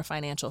have more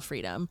financial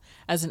freedom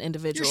as an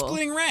individual. You're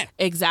splitting rent.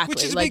 Exactly.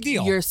 Which is a big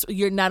deal.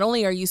 You're not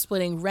only are you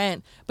splitting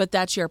rent, but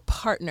that's your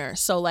partner.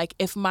 So like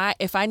if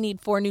I need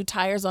 4 new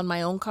tires on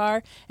my own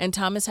car and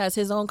Thomas has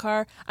his own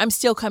car, I'm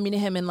still coming to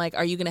him and like,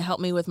 are you going to help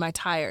me with my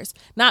tires?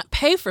 Not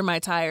pay for my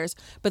tires,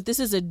 but this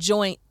is a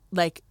joint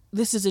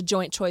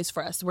choice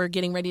for us. We're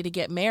getting ready to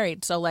get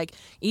married. So like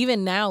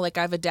even now, like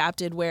I've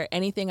adapted where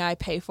anything I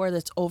pay for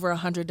that's over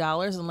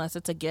 $100, unless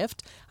it's a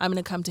gift, I'm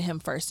going to come to him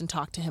first and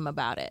talk to him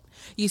about it.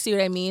 You see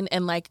what I mean?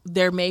 And like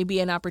there may be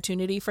an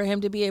opportunity for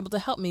him to be able to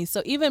help me.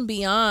 So even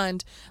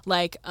beyond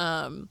like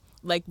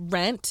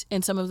rent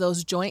and some of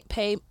those joint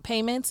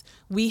payments,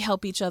 we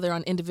help each other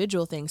on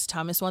individual things.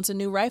 Thomas wants a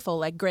new rifle.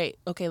 Like, great.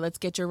 Okay, let's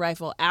get your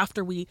rifle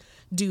after we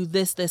do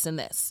this, this, and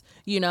this.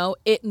 You know,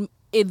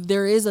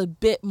 there is a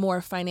bit more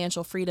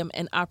financial freedom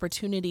and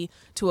opportunity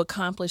to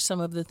accomplish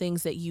some of the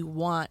things that you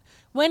want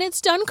when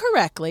it's done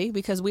correctly,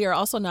 because we are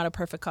also not a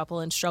perfect couple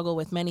and struggle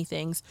with many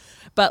things.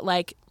 But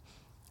like,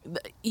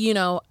 you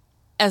know,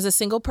 as a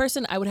single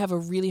person, I would have a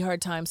really hard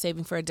time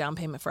saving for a down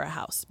payment for a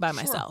house by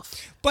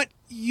myself. But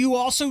you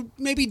also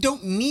maybe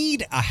don't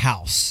need a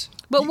house.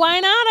 But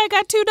why not? I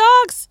got 2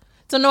 dogs.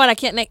 So no, I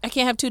can't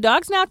have 2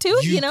 dogs now too,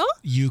 you know?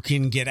 You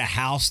can get a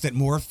house that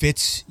more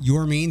fits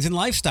your means and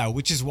lifestyle,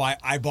 which is why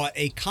I bought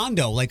a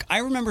condo. Like, I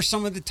remember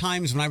some of the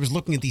times when I was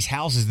looking at these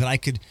houses that I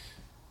could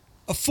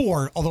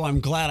afford, although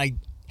I'm glad I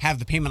have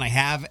the payment I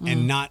have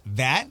and not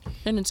that.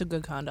 And it's a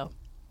good condo.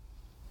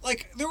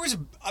 Like, there was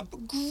a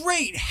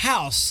great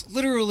house.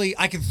 Literally,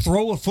 I could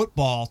throw a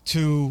football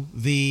to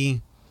the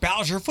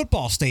Bowser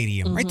football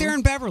stadium right there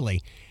in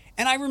Beverly.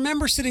 And I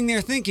remember sitting there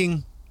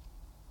thinking,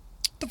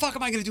 the fuck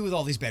am I going to do with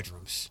all these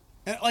bedrooms?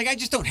 Like, I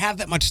just don't have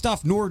that much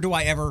stuff, nor do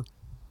I ever.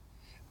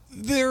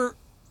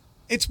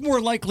 It's more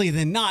likely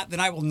than not that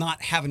I will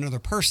not have another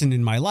person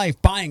in my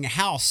life. Buying a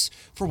house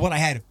for what I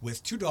had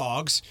with 2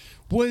 dogs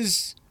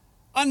was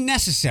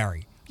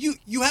unnecessary.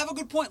 You have a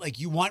good point. Like,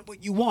 you want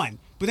what you want,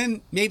 but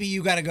then maybe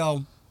you got to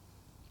go,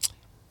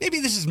 maybe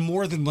this is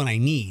more than what I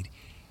need.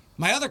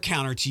 My other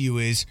counter to you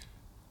is,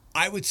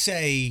 I would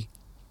say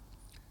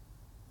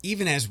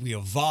even as we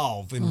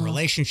evolve in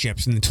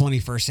relationships in the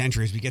 21st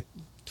century, as we get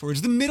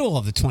towards the middle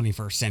of the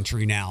 21st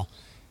century now,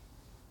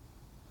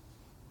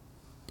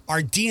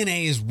 our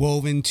DNA is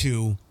woven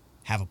to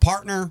have a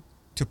partner,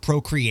 to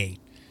procreate.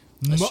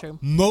 That's true.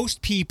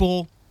 Most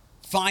people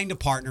find a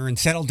partner and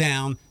settle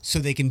down so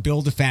they can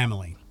build a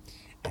family.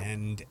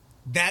 And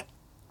that,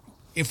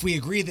 if we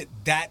agree that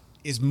that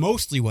is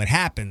mostly what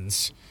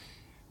happens,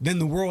 then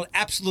the world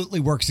absolutely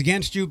works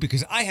against you,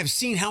 because I have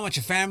seen how much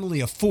a family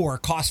of 4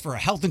 costs for a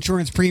health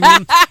insurance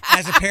premium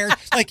as a parent.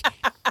 Like,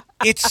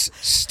 it's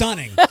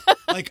stunning.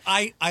 Like,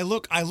 I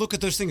look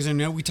at those things,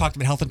 and I know we talked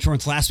about health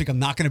insurance last week. I'm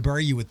not going to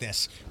bury you with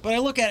this, but I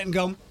look at it and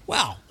go,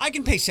 wow, I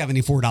can pay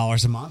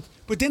 $74 a month.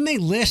 But then they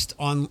list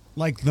on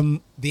like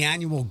the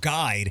annual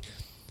guide,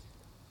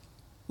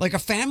 like a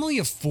family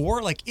of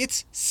 4, like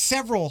it's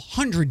several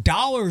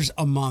 $100s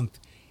a month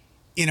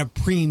in a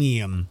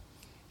premium.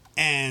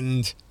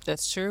 And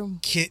That's true.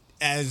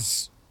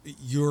 as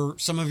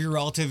some of your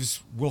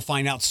relatives will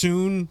find out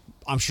soon,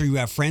 I'm sure you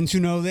have friends who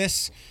know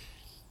this.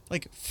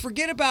 Like,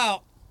 forget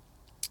about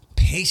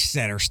pace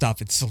setter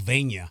stuff at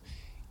Sylvania.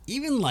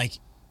 Even like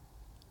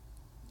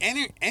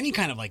any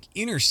kind of like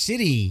inner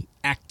city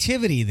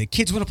activity, the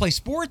kids want to play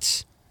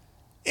sports,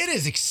 it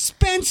is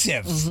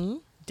expensive.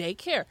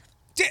 Daycare.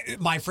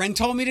 My friend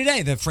told me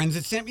today, the friends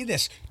that sent me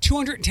this,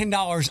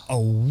 $210 a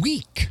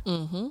week.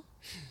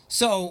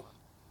 So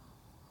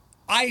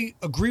I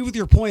agree with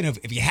your point of,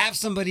 if you have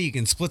somebody, you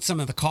can split some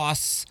of the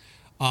costs,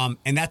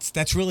 and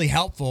that's really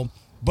helpful.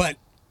 But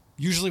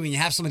usually when you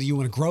have somebody, you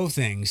want to grow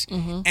things,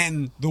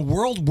 and the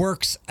world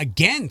works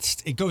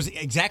against, it goes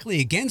exactly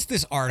against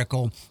this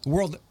article. The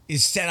world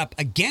is set up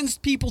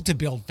against people to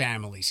build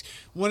families.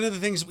 One of the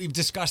things that we've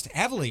discussed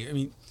heavily, I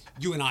mean,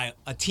 you and I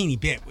a teeny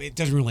bit, it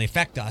doesn't really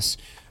affect us,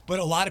 but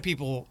a lot of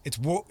people,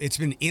 it's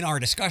been in our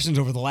discussions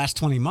over the last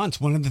 20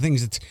 months. One of the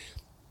things that's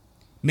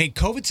made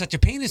COVID such a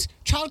pain is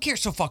childcare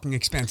so fucking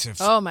expensive.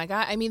 Oh my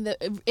God. I mean,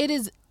 it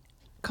is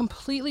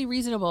completely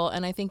reasonable.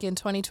 And I think in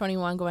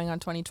 2021 going on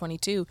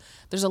 2022,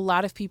 there's a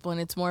lot of people,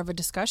 and it's more of a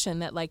discussion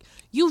that like,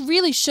 you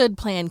really should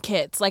plan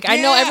kids. Like, I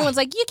know everyone's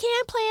like, you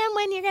can't plan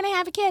when you're going to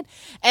have a kid.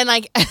 And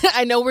like,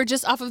 I know we're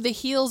just off of the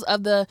heels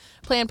of the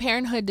Planned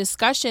Parenthood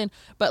discussion,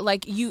 but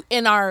like, you,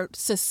 in our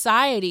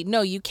society,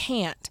 no, you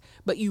can't,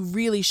 but you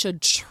really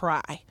should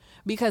try.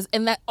 Because,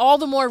 and that all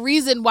the more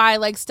reason why,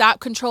 like, stop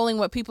controlling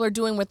what people are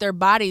doing with their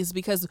bodies,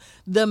 because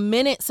the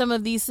minute some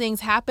of these things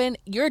happen,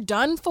 you're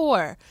done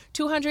for.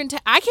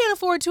 I can't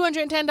afford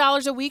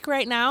 $210 a week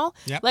right now.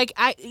 Yep. Like,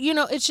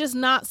 it's just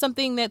not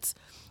something that's,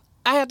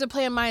 I have to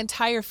plan my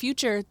entire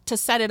future to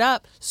set it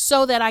up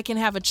so that I can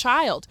have a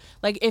child.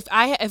 Like,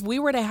 if we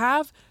were to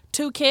have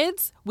 2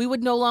 kids, we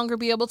would no longer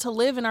be able to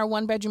live in our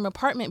 1-bedroom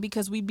apartment,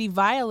 because we'd be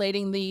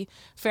violating the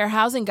fair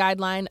housing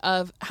guideline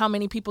of how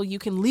many people you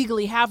can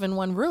legally have in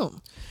one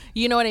room.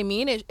 You know what I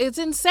mean? It's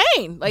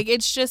insane. Like,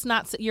 it's just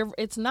not,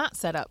 it's not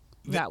set up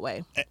that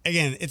way.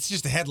 Again, it's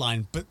just a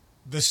headline, but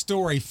the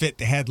story fit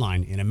the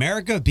headline. In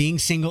America, being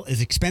single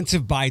is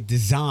expensive by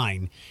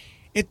design.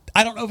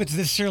 I don't know if it's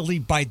necessarily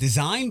by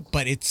design,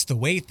 but it's the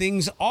way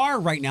things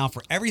are right now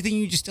for everything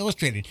you just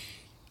illustrated.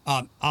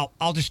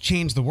 I'll just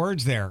change the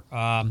words there.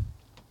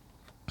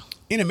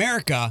 In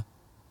America,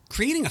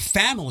 creating a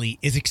family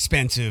is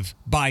expensive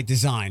by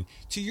design.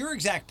 To your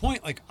exact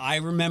point, like, I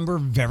remember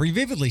very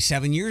vividly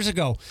 7 years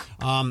ago,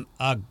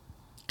 a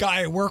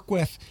guy I work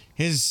with,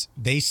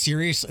 they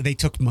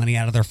took money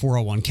out of their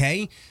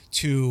 401k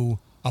to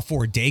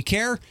afford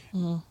daycare.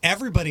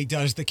 Everybody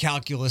does the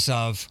calculus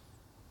of,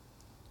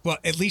 well,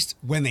 at least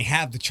when they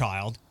have the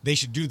child, they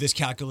should do this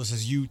calculus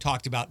as you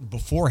talked about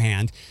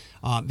beforehand.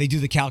 They do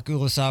the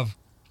calculus of,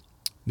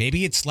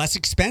 maybe it's less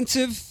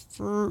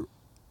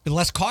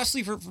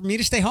costly for me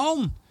to stay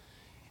home.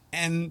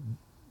 And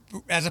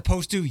as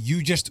opposed to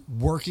you just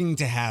working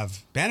to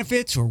have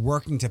benefits or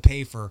working to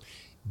pay for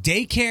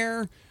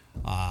daycare,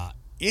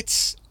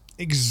 it's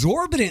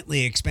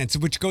exorbitantly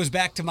expensive, which goes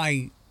back to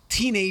my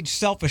teenage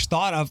selfish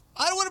thought of,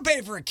 I don't want to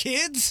pay for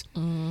kids.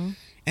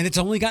 And it's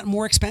only gotten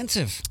more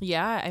expensive.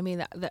 Yeah, I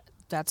mean,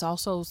 that's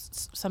also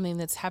something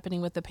that's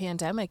happening with the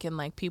pandemic, and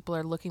like, people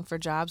are looking for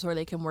jobs where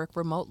they can work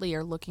remotely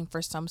or looking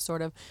for some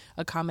sort of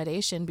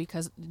accommodation,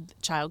 because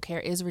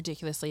childcare is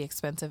ridiculously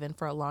expensive, and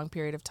for a long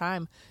period of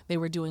time they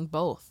were doing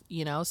both,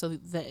 so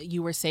that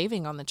you were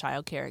saving on the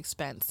childcare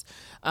expense.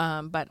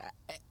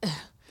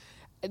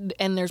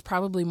 And there's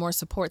probably more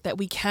support that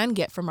we can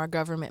get from our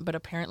government, but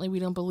apparently we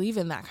don't believe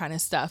in that kind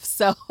of stuff.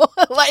 So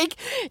like,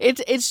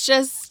 it's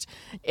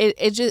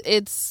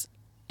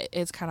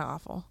kind of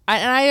awful.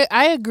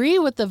 I agree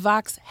with the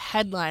Vox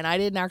headline. I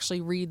didn't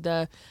actually read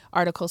the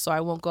article, so I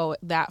won't go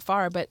that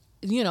far. But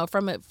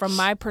from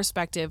my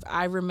perspective,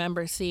 I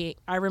remember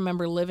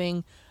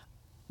living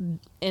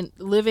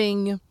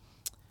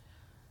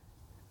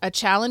a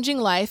challenging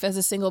life as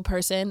a single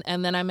person,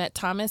 and then I met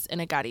Thomas, and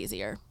it got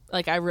easier.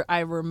 Like,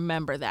 I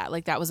remember that.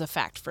 Like, that was a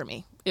fact for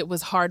me. It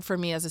was hard for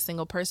me as a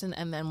single person,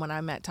 and then when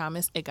I met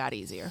Thomas, it got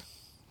easier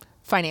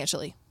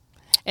financially.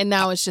 And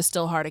now it's just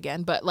still hard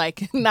again, but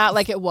like not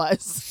like it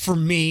was. For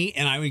me,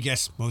 and I would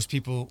guess most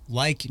people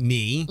like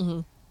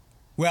me,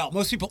 well,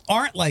 most people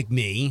aren't like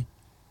me,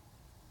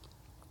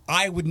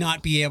 I would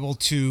not be able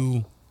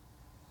to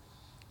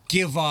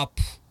give up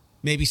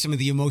maybe some of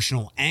the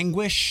emotional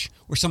anguish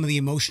or some of the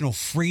emotional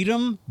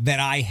freedom that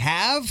I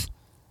have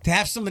to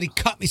have somebody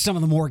cut me some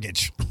of the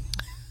mortgage.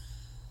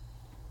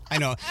 I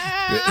know.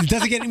 It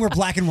doesn't get any more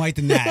black and white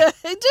than that.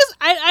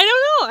 I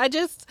don't know. I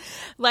just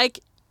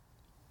like,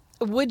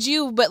 would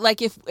you, but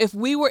like if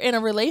we were in a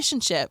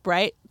relationship,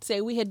 right?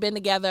 Say we had been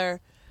together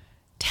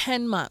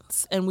 10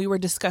 months and we were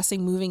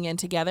discussing moving in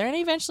together, and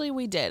eventually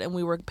we did, and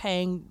we were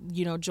paying,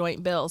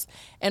 joint bills,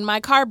 and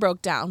my car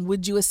broke down,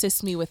 would you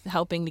assist me with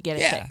helping to get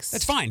it fixed?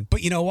 That's fine.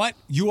 But you know what?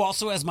 You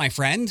also, as my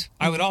friend,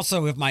 I would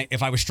also,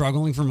 if I was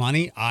struggling for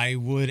money, I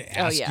would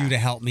ask you to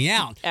help me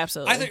out.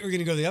 Absolutely. I thought you were going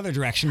to go the other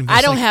direction.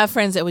 I don't have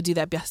friends that would do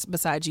that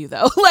besides you,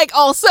 though. Like,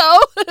 also,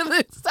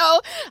 so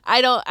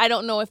I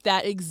don't know if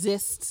that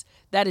exists.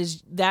 That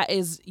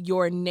is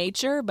your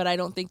nature, but I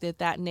don't think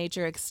that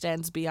nature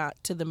extends beyond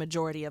to the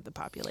majority of the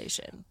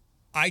population.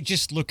 I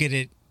just look at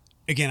it,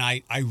 again,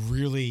 I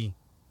really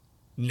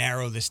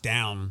narrow this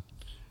down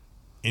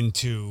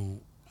into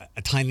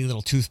a tiny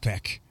little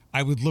toothpick.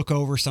 I would look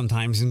over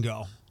sometimes and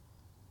go,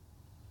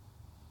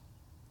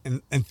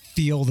 and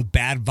feel the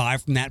bad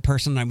vibe from that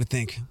person, and I would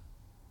think,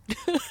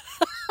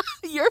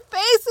 your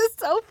face is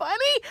so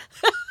funny.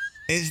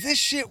 Is this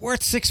shit worth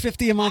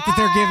 $650 a month that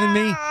they're giving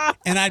me?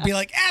 And I'd be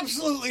like,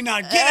 absolutely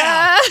not. Get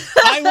out.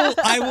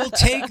 I will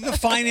take the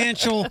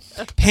financial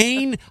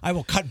pain. I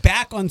will cut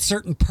back on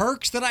certain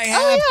perks that I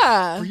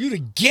have for you to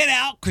get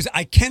out, because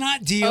I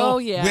cannot deal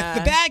with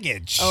the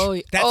baggage.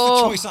 That's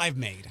the choice I've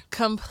made.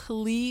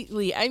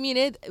 Completely. I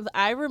mean,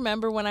 I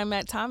remember when I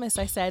met Thomas,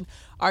 I said,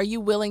 are you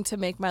willing to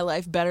make my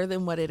life better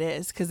than what it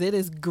is? Because it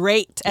is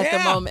great at the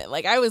moment.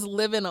 Like, I was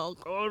living a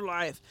good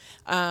life.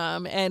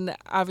 And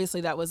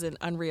obviously that was an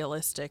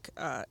unrealistic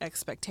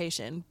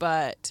expectation.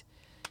 But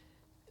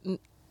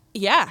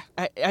yeah,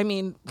 I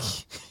mean,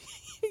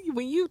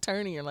 when you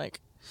turn and you're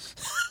like,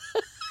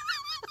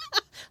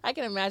 I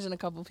can imagine a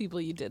couple people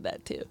you did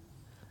that to.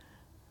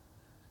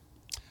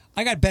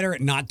 I got better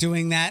at not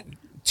doing that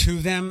to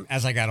them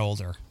as I got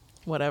older.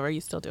 Whatever,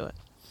 you still do it.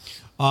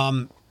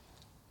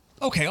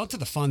 Okay, on to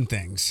the fun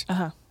things.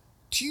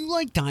 Do you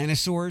like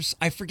dinosaurs?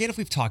 I forget if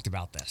we've talked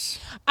about this.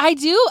 I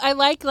do. I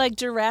like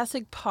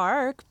Jurassic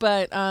Park,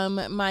 but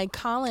my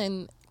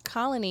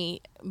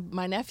Colony,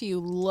 my nephew,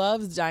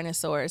 loves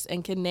dinosaurs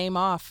and can name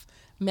off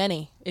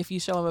many. If you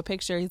show him a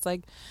picture, he's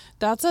like,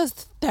 that's a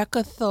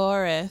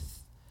Stegosaurus.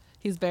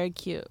 He's very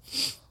cute.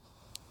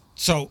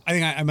 So I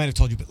think I might have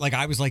told you, but like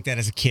I was like that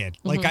as a kid.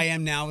 Like I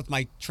am now with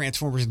my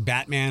Transformers and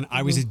Batman.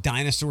 I was a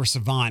dinosaur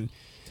savant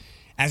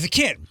as a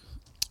kid.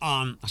 So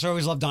I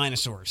always loved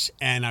dinosaurs,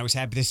 and I was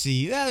happy to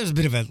see there's a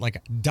bit of a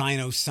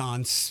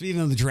dino-sance,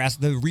 even though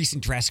the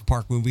recent Jurassic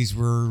Park movies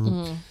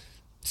were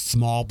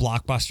small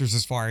blockbusters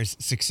as far as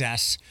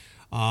success,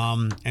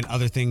 and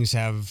other things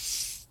have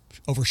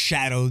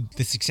overshadowed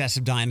the success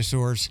of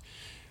dinosaurs.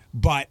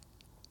 But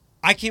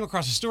I came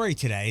across a story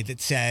today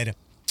that said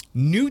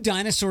new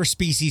dinosaur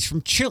species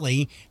from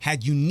Chile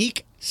had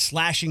unique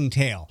slashing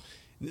tail.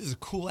 This is a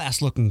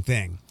cool-ass looking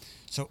thing.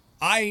 So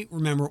I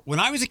remember when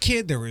I was a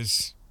kid, there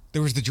was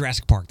the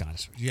Jurassic Park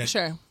dinosaurs. You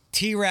had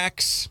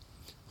T-Rex.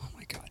 Oh,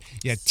 my God.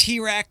 You had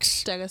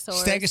T-Rex.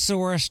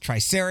 Stegosaurus.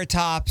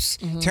 Triceratops.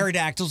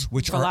 Pterodactyls,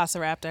 which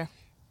Velociraptor.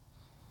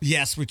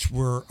 Yes, which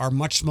are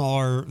much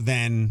smaller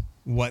than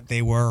what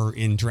they were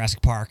in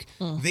Jurassic Park.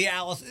 The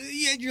Alice.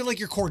 Yeah, you're like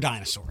your core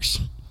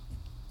dinosaurs.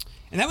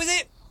 And that was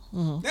it.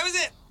 That was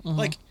it.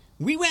 Like,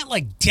 we went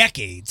like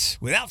decades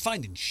without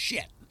finding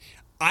shit.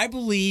 I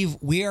believe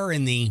we are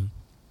in the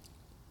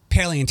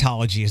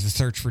paleontology is the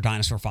search for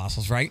dinosaur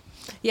fossils, right?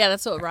 Yeah,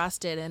 that's what Ross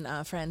did in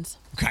Friends.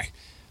 Okay.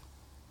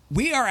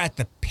 We are at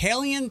the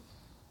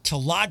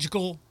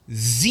paleontological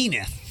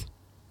zenith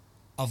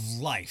of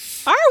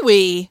life. Are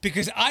we?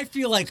 Because I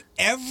feel like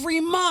every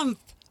month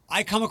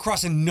I come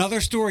across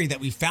another story that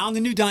we found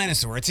a new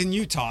dinosaur. It's in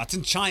Utah, it's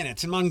in China,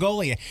 it's in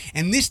Mongolia.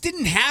 And this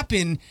didn't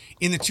happen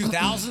in the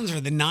 2000s or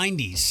the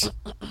 90s.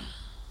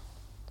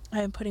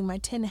 I am putting my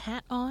tin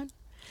hat on.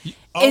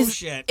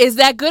 Shit. Is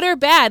that good or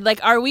bad?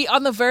 Like, are we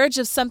on the verge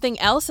of something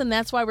else and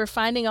that's why we're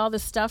finding all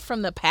this stuff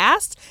from the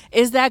past?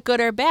 Is that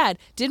good or bad?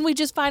 Didn't we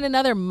just find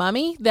another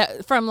mummy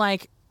that from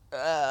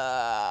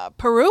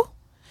Peru?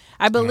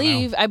 I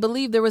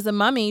believe there was a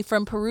mummy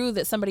from Peru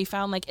that somebody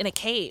found like in a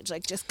cage,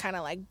 like just kind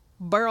of like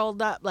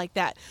burrowed up like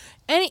that.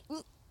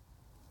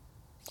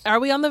 Are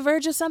we on the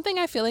verge of something?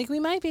 I feel like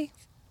we might be.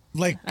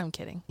 Like, I'm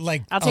kidding.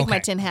 Like, I'll take my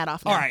tin hat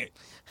off now. All right.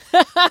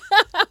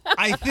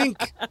 I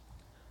think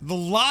the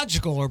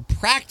logical or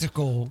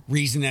practical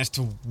reason as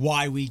to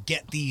why we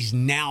get these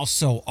now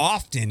so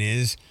often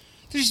is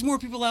there's just more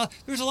people out.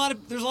 There's a lot of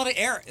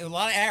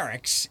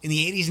Erics in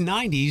the 80s and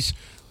 90s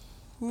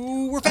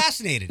who were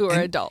fascinated, who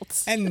are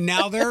adults, and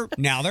now they're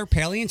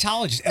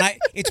paleontologists. And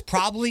it's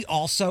probably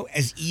also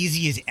as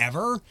easy as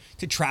ever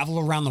to travel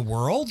around the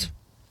world.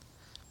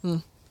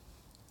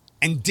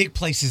 and dig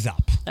places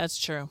up. That's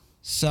true.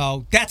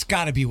 So that's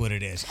got to be what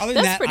it is. Other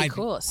than That's that, pretty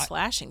cool. A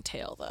slashing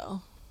tail,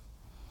 though.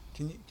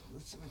 Can you?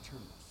 Let's see if I turn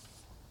this.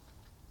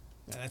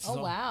 Yeah, that's Oh,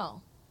 all.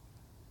 wow.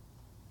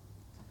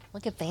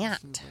 Look at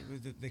that.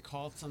 They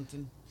call it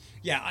something.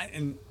 Yeah,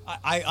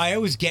 I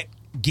always get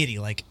giddy.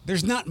 Like,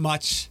 there's not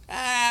much,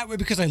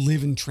 because I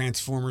live in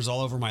Transformers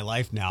all over my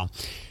life now.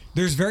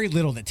 There's very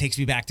little that takes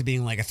me back to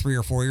being like a 3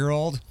 or 4 year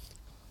old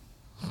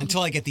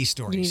until I get these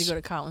stories. You need to go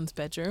to Colin's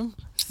bedroom.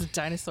 There's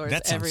dinosaurs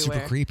that sounds everywhere.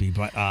 super creepy,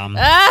 but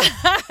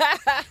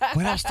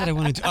what else did I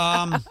want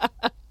to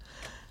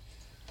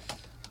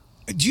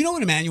do? Do you know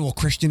what Emmanuel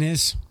Christian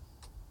is?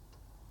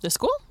 The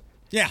school?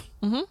 Yeah.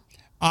 Mm-hmm.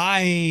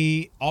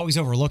 I always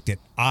overlooked it.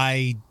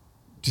 I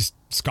just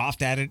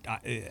scoffed at it.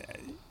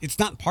 It's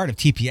not part of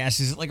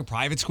TPS. Is it like a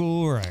private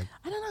school or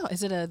I don't know.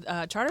 Is it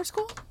a charter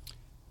school?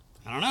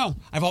 I don't know.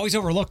 I've always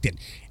overlooked it.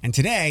 And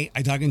today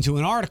I dug into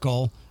an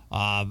article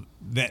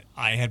that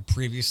I had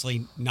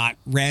previously not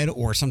read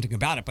or something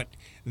about it. But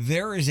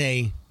there is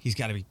he's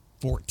got to be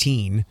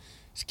 14.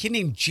 It's a kid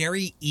named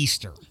Jerry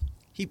Easter.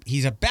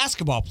 He's a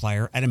basketball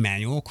player at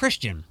Emmanuel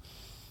Christian.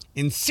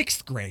 In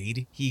 6th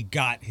grade, he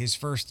got his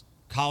first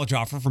college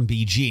offer from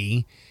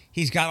BG.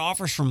 He's got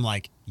offers from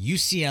like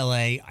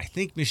UCLA, I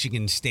think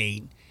Michigan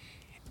State.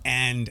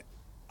 And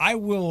I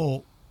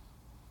will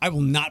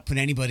not put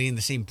anybody in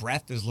the same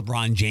breath as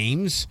LeBron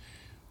James,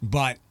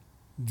 but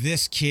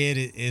this kid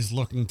is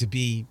looking to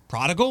be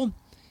prodigal.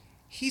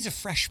 He's a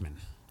freshman.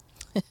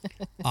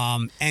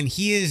 And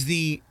he is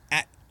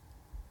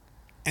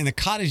and the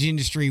cottage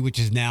industry, which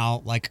is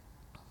now like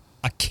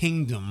a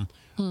kingdom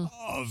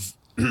of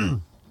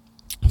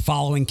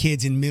following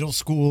kids in middle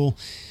school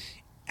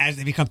as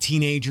they become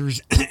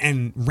teenagers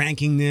and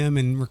ranking them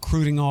and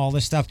recruiting all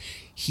this stuff.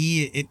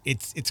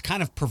 It's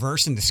kind of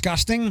perverse and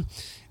disgusting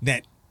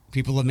that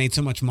people have made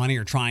so much money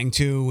or trying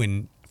to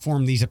and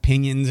form these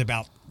opinions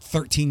about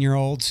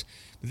 13-year-olds.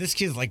 But this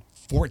kid's like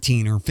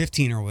 14 or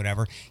 15 or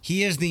whatever.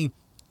 He is the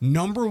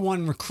number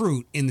 1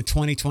 recruit in the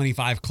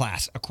 2025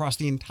 class across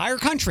the entire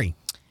country.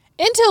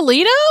 In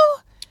Toledo?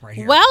 Right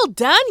here. Well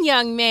done,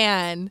 young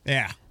man.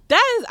 Yeah.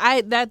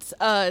 That's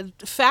a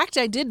fact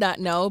I did not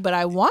know, but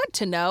I want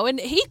to know. And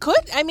he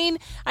could. I mean,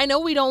 I know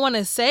we don't want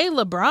to say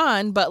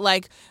LeBron, but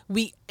like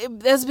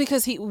that's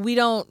because we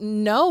don't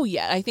know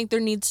yet. I think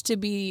there needs to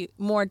be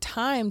more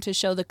time to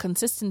show the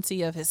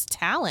consistency of his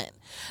talent.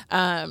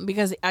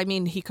 Because I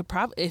mean, he could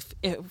probably, if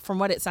from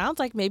what it sounds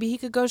like, maybe he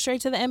could go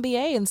straight to the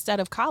NBA instead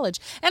of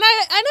college. And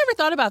I never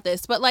thought about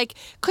this, but like,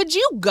 could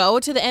you go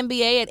to the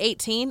NBA at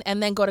 18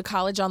 and then go to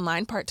college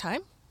online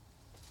part-time?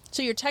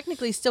 So you're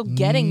technically still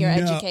getting your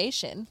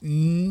education.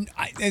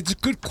 It's a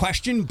good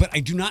question, but I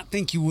do not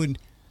think you would.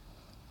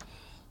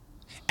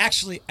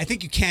 Actually, I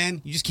think you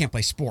can. You just can't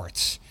play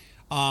sports.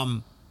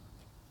 You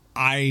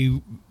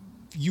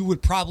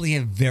would probably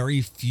have very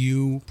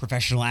few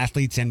professional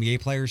athletes, NBA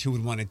players, who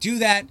would want to do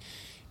that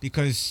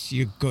because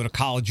you go to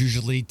college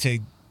usually to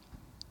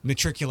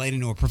matriculate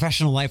into a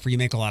professional life where you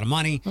make a lot of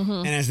money. Mm-hmm.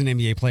 And as an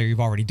NBA player, you've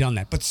already done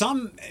that. But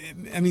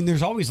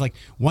there's always like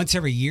once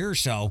every year or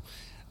so,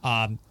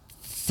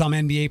 some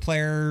NBA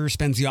player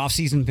spends the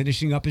offseason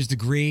finishing up his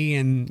degree,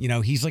 and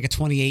he's like a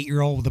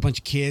 28-year-old with a bunch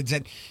of kids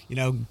that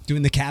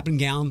doing the cap and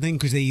gown thing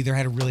because they either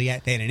had they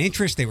had an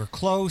interest, they were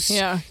close,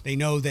 they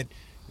know that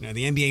the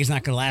NBA is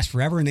not going to last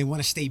forever, and they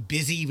want to stay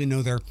busy even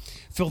though they're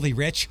filthy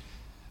rich.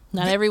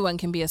 Not everyone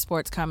can be a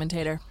sports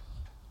commentator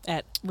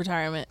at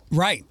retirement,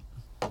 right?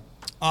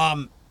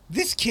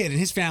 This kid and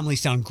his family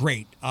sound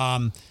great.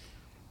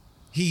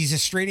 He's a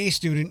straight A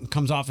student and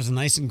comes off as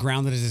nice and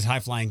grounded as his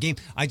high-flying game.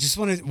 Why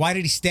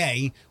did he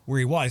stay where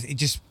he was? I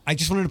just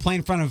wanted to play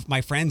in front of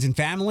my friends and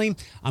family.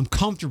 I'm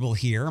comfortable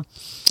here.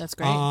 That's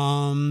great.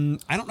 I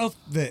don't know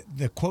if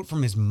the quote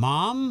from his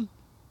mom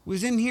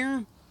was in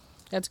here.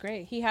 That's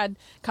great. He had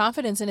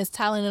confidence in his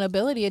talent and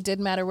ability. It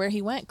didn't matter where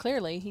he went,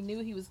 clearly. He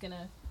knew he was going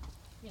to,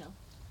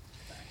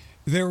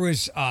 There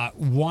was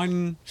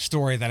one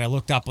story that I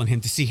looked up on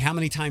him to see how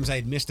many times I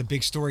had missed a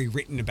big story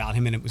written about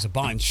him, and it was a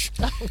bunch.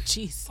 Oh,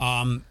 jeez.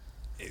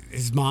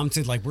 His mom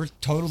said, like, we're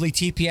totally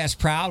TPS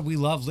proud. We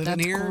love living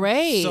here. That's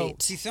great. So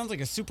he sounds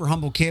like a super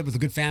humble kid with a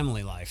good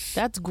family life.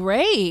 That's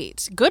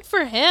great. Good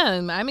for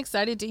him. I'm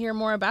excited to hear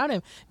more about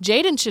him.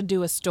 Jaden should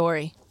do a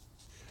story.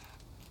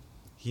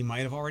 He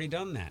might have already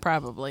done that.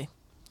 Probably.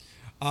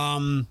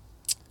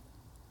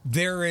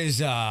 There is,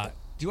 do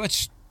you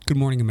watch Good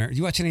Morning America? Do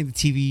you watch any of the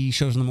TV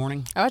shows in the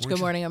morning? I watch Good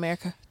Morning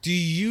America. Do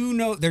you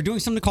know they're doing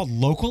something called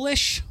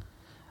Local-ish?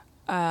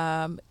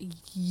 Yeah,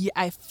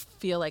 I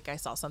feel like I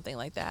saw something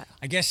like that.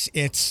 I guess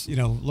it's,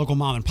 local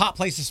mom and pop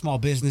places, small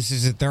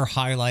businesses that they're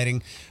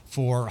highlighting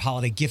for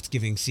holiday gift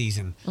giving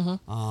season.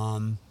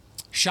 Mm-hmm.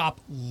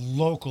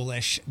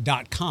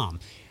 Shoplocalish.com.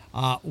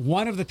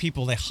 One of the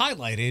people they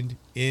highlighted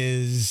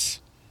is,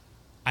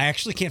 I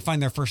actually can't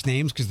find their first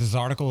names because this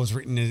article is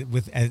written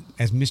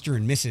as Mr.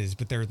 and Mrs.,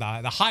 but they're the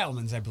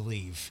Heilmans, I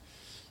believe.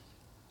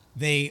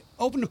 They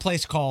opened a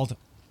place called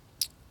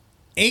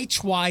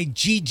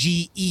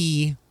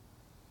HYGGELIGHT.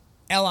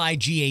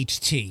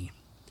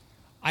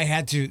 I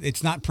had to.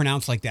 It's not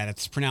pronounced like that.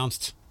 It's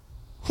pronounced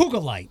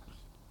Hugalite.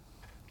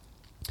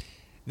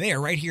 They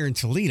are right here in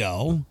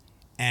Toledo,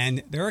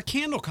 and they're a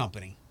candle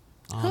company.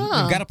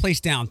 They've got a place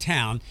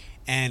downtown,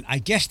 and I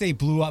guess they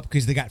blew up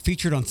because they got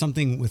featured on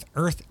something with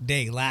Earth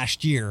Day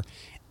last year.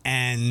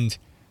 And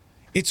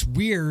it's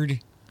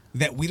weird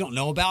that we don't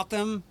know about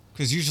them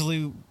because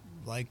usually,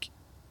 like,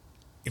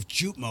 if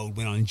Jute Mode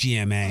went on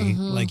GMA,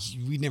 like,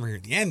 we'd never hear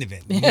the end of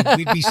it.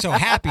 We'd be so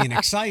happy and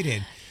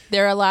excited.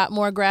 They're a lot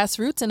more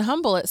grassroots and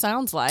humble, it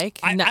sounds like.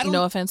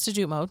 No offense to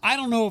Jute Mode. I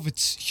don't know if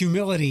it's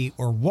humility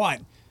or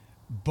what,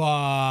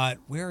 but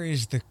where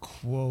is the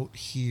quote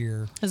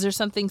here? Is there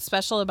something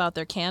special about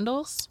their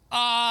candles?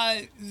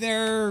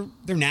 They're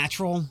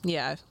natural.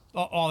 Yeah.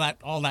 All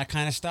that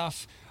kind of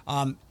stuff.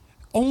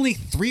 Only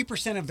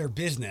 3% of their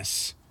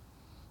business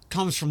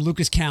comes from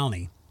Lucas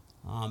County,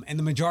 and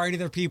the majority of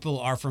their people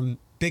are from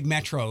big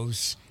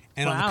metros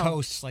and on the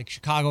coasts like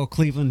Chicago,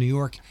 Cleveland, New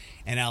York,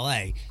 and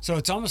L.A. So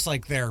it's almost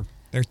like they're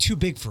too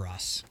big for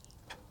us.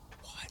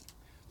 What?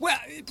 Well,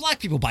 black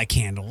people buy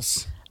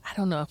candles. I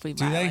don't know if we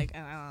Do buy they? like.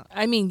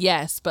 I mean,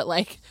 yes, but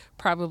like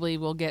probably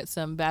we'll get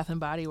some Bath and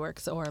Body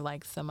Works or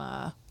like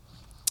some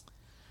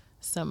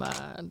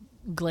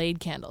Glade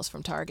candles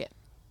from Target.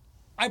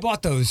 I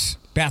bought those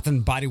Bath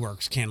and Body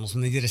Works candles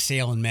when they did a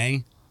sale in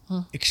May.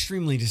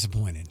 Extremely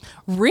disappointed.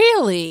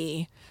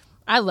 Really?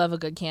 I love a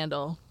good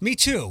candle. Me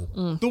too.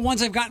 The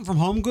ones I've gotten from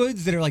Home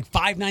Goods that are like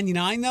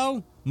 $5.99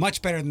 though,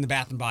 much better than the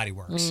Bath and Body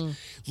Works.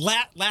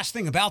 Last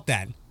thing about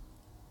that,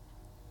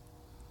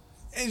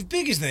 as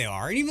big as they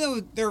are, and even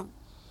though they're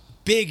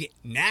big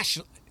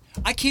national,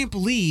 I can't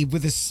believe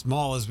with as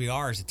small as we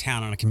are as a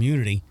town and a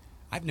community,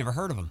 I've never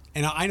heard of them.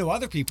 And I know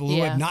other people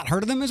who have not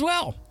heard of them as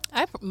well.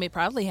 I may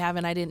probably have,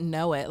 and I didn't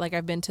know it. Like,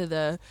 I've been to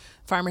the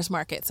farmers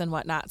markets and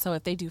whatnot. So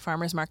if they do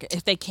farmers market,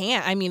 if they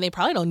can't, I mean, they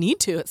probably don't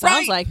need to. It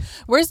sounds like.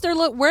 Where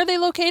are they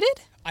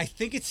located? I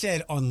think it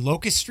said on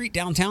Locust Street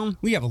downtown.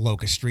 We have a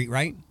Locust Street,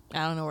 right?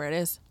 I don't know where it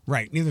is.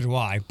 Right, neither do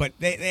I. But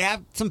they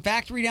have some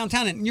factory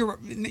downtown, and you're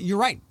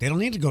right. They don't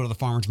need to go to the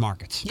farmers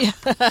markets. Yeah.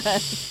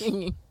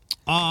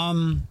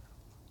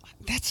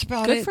 That's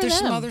about Good it. for There's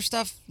them. some other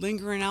stuff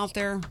lingering out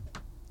there.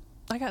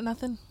 I got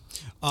nothing.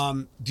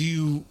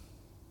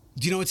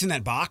 Do you know what's in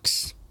that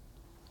box?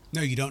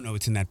 No, you don't know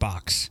what's in that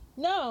box.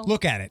 No.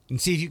 Look at it and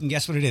see if you can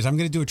guess what it is. I'm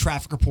going to do a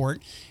traffic report,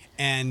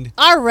 and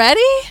Already?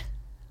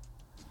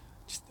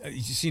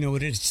 just you know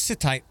what it is. Just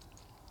sit tight.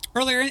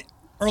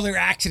 Earlier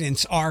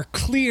accidents are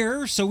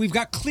clear, so we've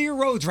got clear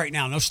roads right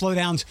now. No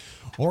slowdowns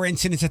or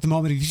incidents at the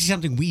moment. If you see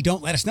something we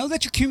don't, let us know.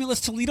 That's your Cumulus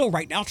Toledo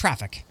right now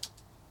traffic.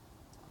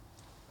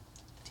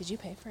 Did you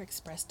pay for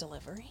express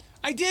delivery?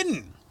 I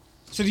didn't.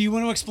 So do you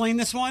want to explain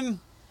this one?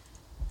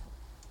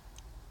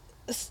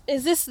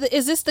 Is this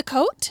the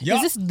coat?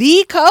 Yup. Is this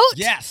the coat?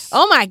 Yes.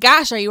 Oh my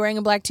gosh, are you wearing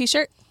a black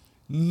t-shirt?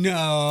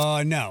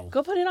 No.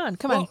 Go put it on.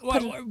 Come on.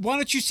 Why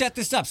don't you set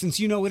this up since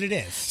you know what it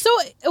is? So,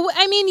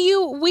 I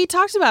mean, we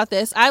talked about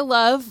this. I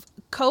love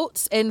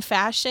coats and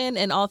fashion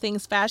and all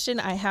things fashion.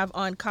 I have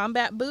on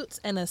combat boots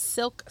and a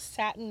silk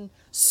satin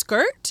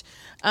skirt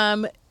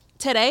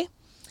today.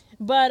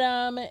 But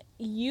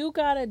you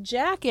got a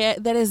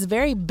jacket that is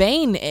very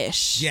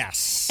Bane-ish.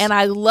 Yes. And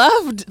I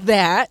loved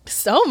that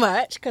so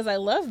much because I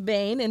love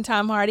Bane and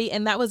Tom Hardy,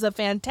 and that was a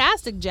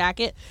fantastic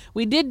jacket.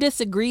 We did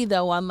disagree,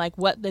 though, on like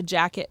what the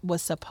jacket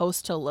was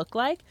supposed to look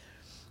like.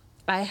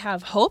 I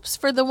have hopes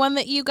for the one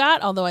that you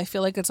got, although I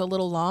feel like it's a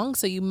little long,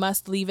 so you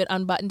must leave it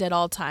unbuttoned at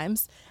all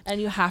times,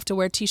 and you have to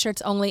wear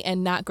t-shirts only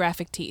and not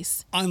graphic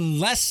tees.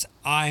 Unless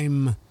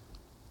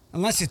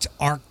it's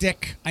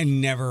Arctic, I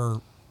never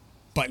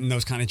button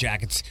those kind of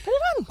jackets. Put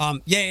it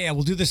on. Yeah.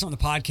 We'll do this on the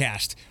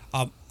podcast.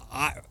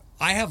 I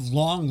have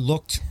long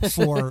looked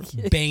for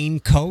Bane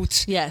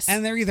coats. Yes.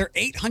 And they're either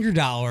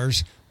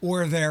 $800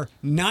 or they're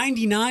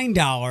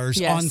 $99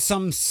 Yes. on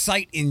some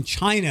site in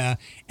China,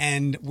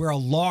 and where a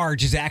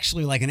large is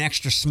actually like an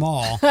extra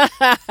small. You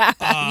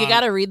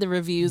got to read the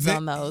reviews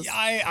on those.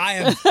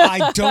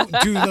 I don't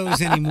do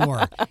those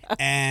anymore.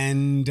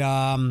 And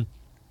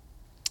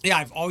yeah,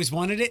 I've always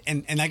wanted it,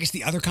 and I guess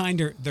the other kind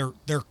are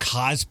they're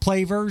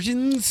cosplay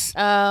versions.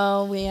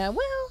 Oh yeah,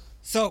 well.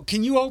 So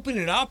can you open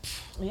it up?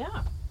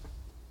 Yeah.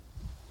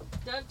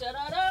 Dun, dun,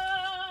 dun,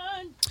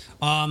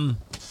 dun.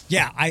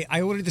 Yeah,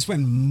 I ordered this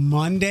one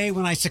Monday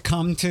when I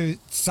succumbed to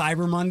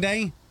Cyber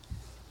Monday.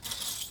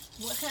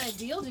 What kind of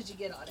deal did you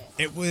get on it?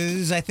 It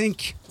was, I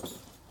think,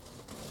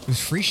 it was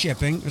free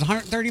shipping. It was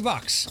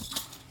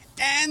 $130.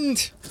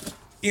 And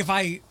if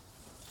I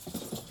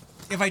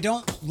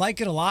don't like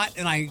it a lot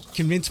and I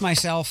convince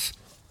myself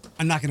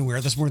I'm not going to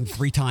wear this more than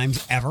 3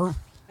 times ever,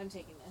 I'm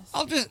taking this.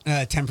 I'll just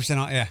 10%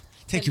 off. Yeah,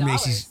 take your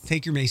 $10.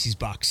 Take your Macy's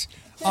bucks.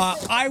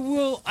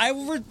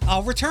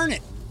 I'll return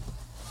it.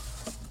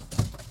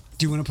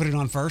 Do you want to put it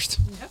on first?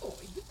 No,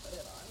 you put it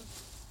on.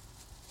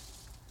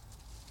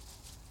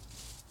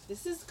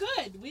 This is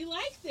good. We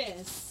like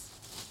this.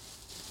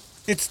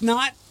 It's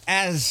not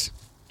as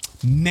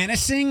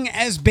menacing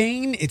as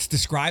Bane. It's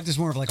described as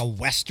more of like a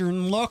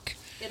Western look.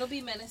 It'll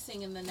be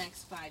menacing in the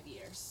next 5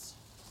 years.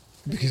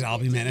 Because I'll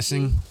be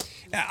menacing.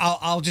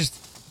 I'll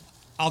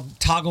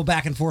toggle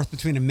back and forth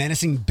between a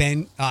menacing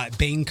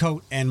Bane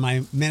coat and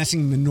my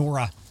menacing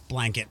menorah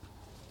blanket.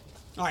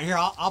 All right, here,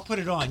 I'll put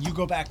it on. You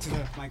go back to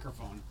the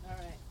microphone. All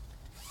right.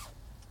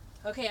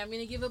 Okay, I'm going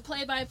to give a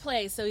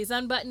play-by-play. So he's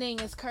unbuttoning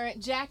his current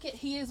jacket.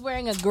 He is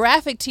wearing a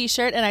graphic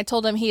t-shirt, and I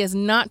told him he is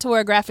not to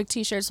wear graphic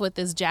t-shirts with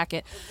this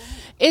jacket.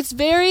 It's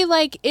very,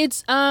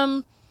 it's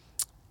kind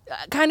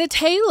of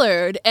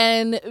tailored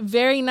and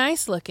very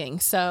nice looking,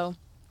 so...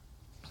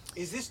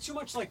 Is this too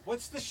much like,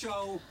 what's the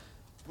show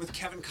with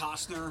Kevin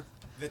Costner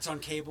that's on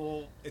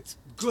cable? It's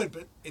good,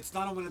 but it's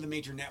not on one of the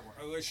major network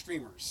or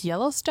streamers.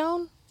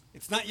 Yellowstone?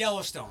 It's not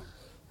Yellowstone.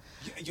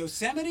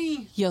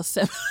 Yosemite?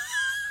 Yosemite.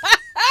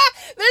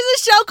 There's a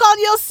show called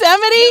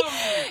Yosemite? No.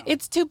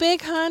 It's too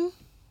big, hun.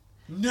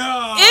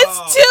 No.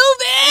 It's too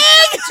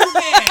big! It's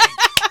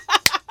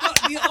not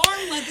too big. The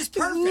arm length is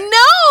perfect.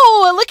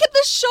 No! Look at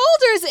the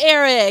shoulders,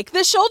 Eric.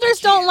 The shoulders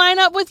don't line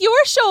up with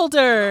your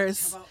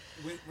shoulders. How about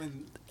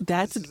when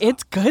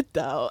It's good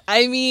though.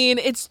 I mean,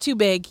 it's too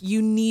big.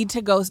 You need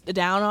to go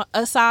down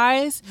a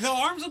size. the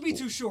arms will be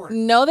too short.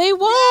 No, they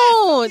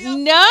won't.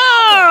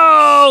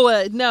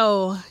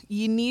 No.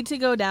 You need to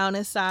go down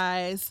a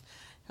size.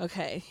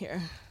 Okay,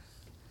 here.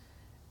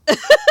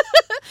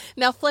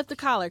 Now flip the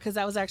collar because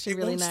that was actually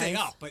really nice. Stay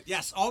up, but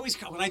yes, always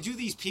when I do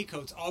these pea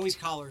coats, always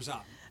collars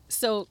up.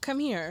 So come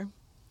here.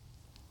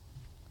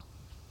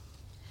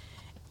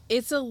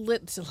 It's a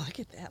lit. So look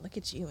at that. Look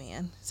at you,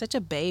 man. Such a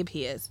babe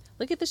he is.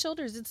 Look at the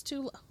shoulders. It's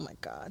too. Oh my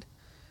god.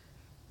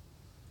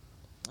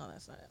 Oh,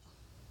 that's not it.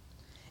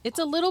 It's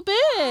a little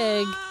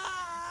big.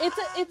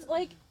 It's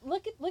like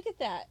look at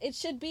that. It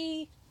should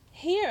be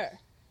here.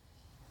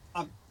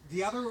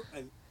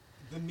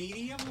 The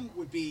medium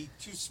would be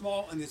too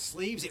small in the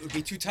sleeves. It would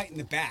be too tight in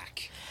the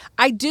back.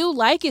 I do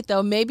like it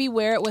though. Maybe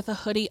wear it with a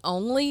hoodie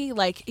only.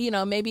 Like,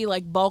 maybe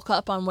like bulk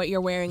up on what you're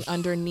wearing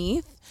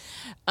underneath.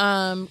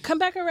 Come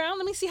back around.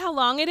 Let me see how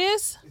long it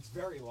is. It's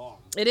very long.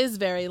 It is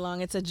very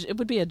long. It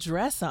would be a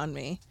dress on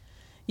me.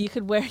 You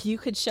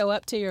could show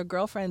up to your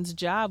girlfriend's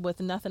job with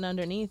nothing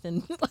underneath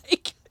and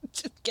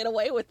just get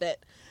away with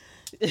it.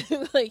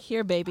 Like,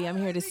 here, baby, I'm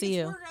here to see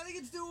you. I think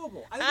it's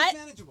doable. I think it's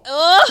manageable.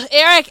 Oh,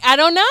 Eric, I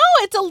don't know.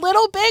 It's a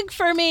little big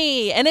for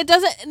me. And that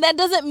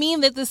doesn't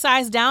mean that the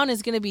size down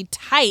is going to be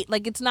tight.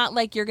 Like, it's not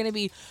like you're going to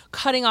be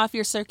cutting off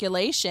your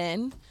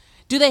circulation.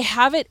 Do they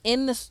have it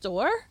in the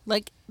store?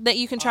 Like, that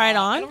you can try it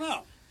on? I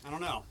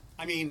don't know.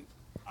 I mean,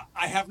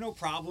 I have no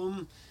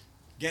problem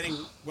getting,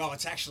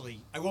 it's actually,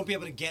 I won't be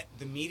able to get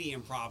the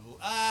medium problem.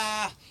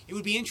 It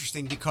would be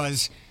interesting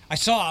because I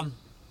saw,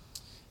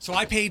 so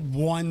I paid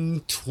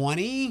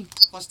 $120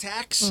 plus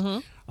tax.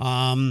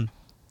 Mm-hmm.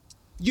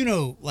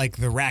 Like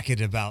the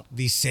racket about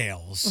these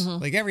sales.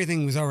 Mm-hmm. Like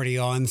everything was already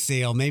on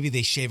sale. Maybe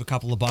they shave a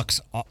couple of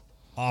bucks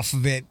off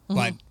of it, Mm-hmm.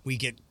 but we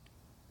get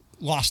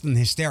lost in the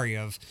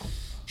hysteria of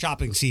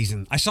shopping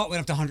season. I saw it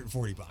went up to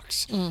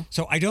 $140.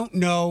 So I don't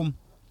know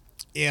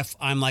if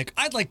I'm like,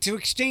 I'd like to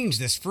exchange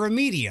this for a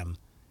medium.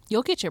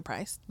 You'll get your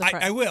price.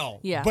 I will.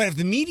 Yeah. But if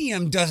the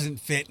medium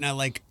doesn't fit and I'd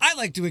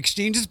like to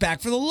exchange this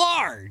back for the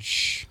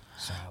large.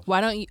 So. Why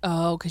don't you?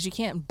 Oh, because you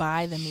can't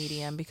buy the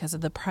medium because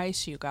of the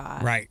price you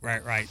got. Right.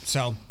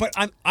 So, but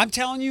I'm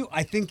telling you,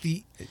 I think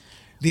the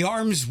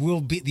arms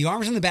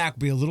in the back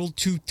will be a little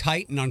too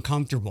tight and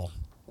uncomfortable.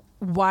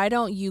 Why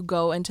don't you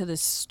go into the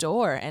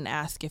store and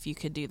ask if you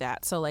could do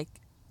that? So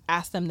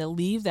ask them to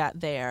leave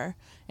that there.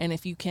 And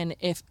if you can,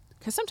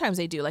 because sometimes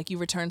they do, like you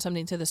return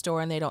something to the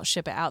store and they don't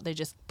ship it out. They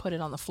just put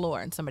it on the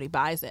floor and somebody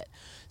buys it.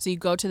 So you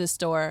go to the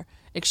store,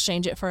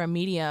 exchange it for a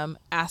medium,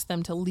 ask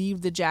them to leave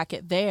the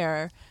jacket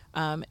there.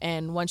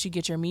 And once you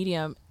get your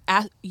medium,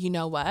 you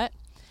know what?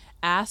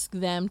 Ask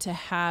them to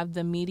have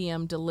the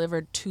medium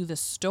delivered to the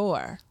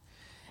store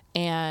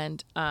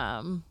and,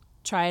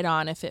 try it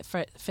on. If it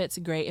fits,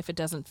 great. If it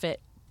doesn't fit,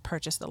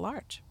 purchase the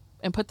large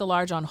and put the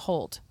large on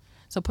hold.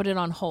 So put it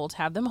on hold.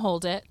 Have them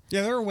hold it.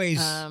 Yeah, there are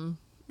ways. And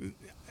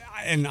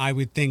I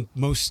would think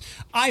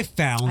I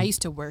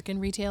used to work in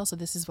retail, so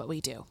this is what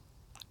we do.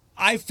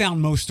 I've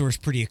found most stores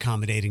pretty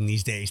accommodating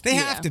these days. They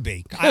have to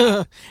be.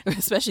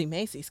 Especially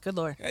Macy's. Good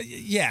Lord.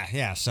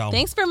 Yeah. So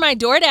thanks for my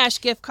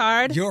DoorDash gift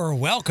card. You're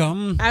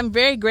welcome. I'm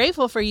very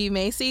grateful for you,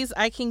 Macy's.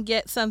 I can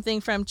get something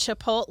from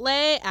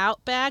Chipotle,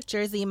 Outback,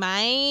 Jersey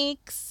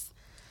Mike's,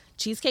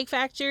 Cheesecake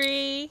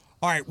Factory.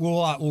 All right,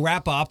 we'll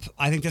wrap up.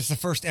 I think that's the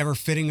first ever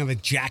fitting of a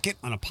jacket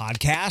on a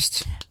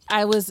podcast.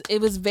 It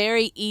was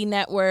very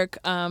E-Network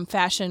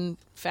fashion.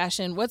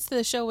 What's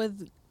the show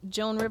with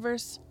Joan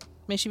Rivers?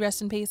 May she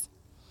rest in peace.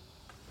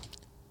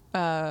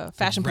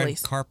 Fashion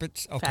Police. Red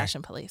carpets. Okay.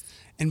 Fashion Police.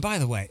 And by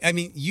the way, I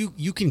mean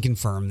you can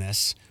confirm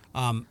this.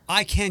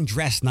 I can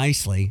dress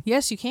nicely.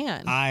 Yes, you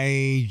can.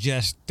 I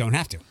just don't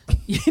have to.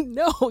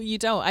 No, you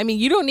don't. I mean,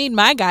 you don't need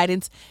my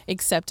guidance,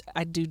 except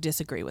I do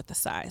disagree with the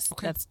size.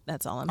 Okay.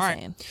 That's all I'm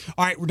saying.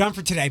 All right, we're done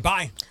for today.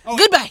 Bye.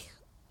 Goodbye.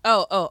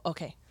 Oh,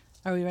 okay.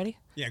 Are we ready?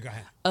 Yeah, go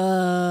ahead.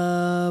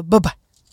 Bye-bye.